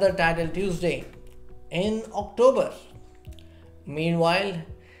in another Title Tuesday in October. Meanwhile,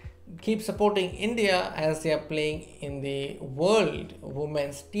 keep supporting India as they are playing in the World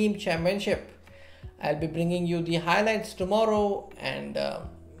Women's Team Championship. I'll be bringing you the highlights tomorrow, and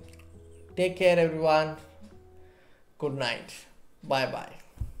take care everyone. Good night. Bye bye.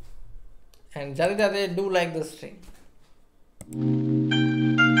 And Jari do like the stream.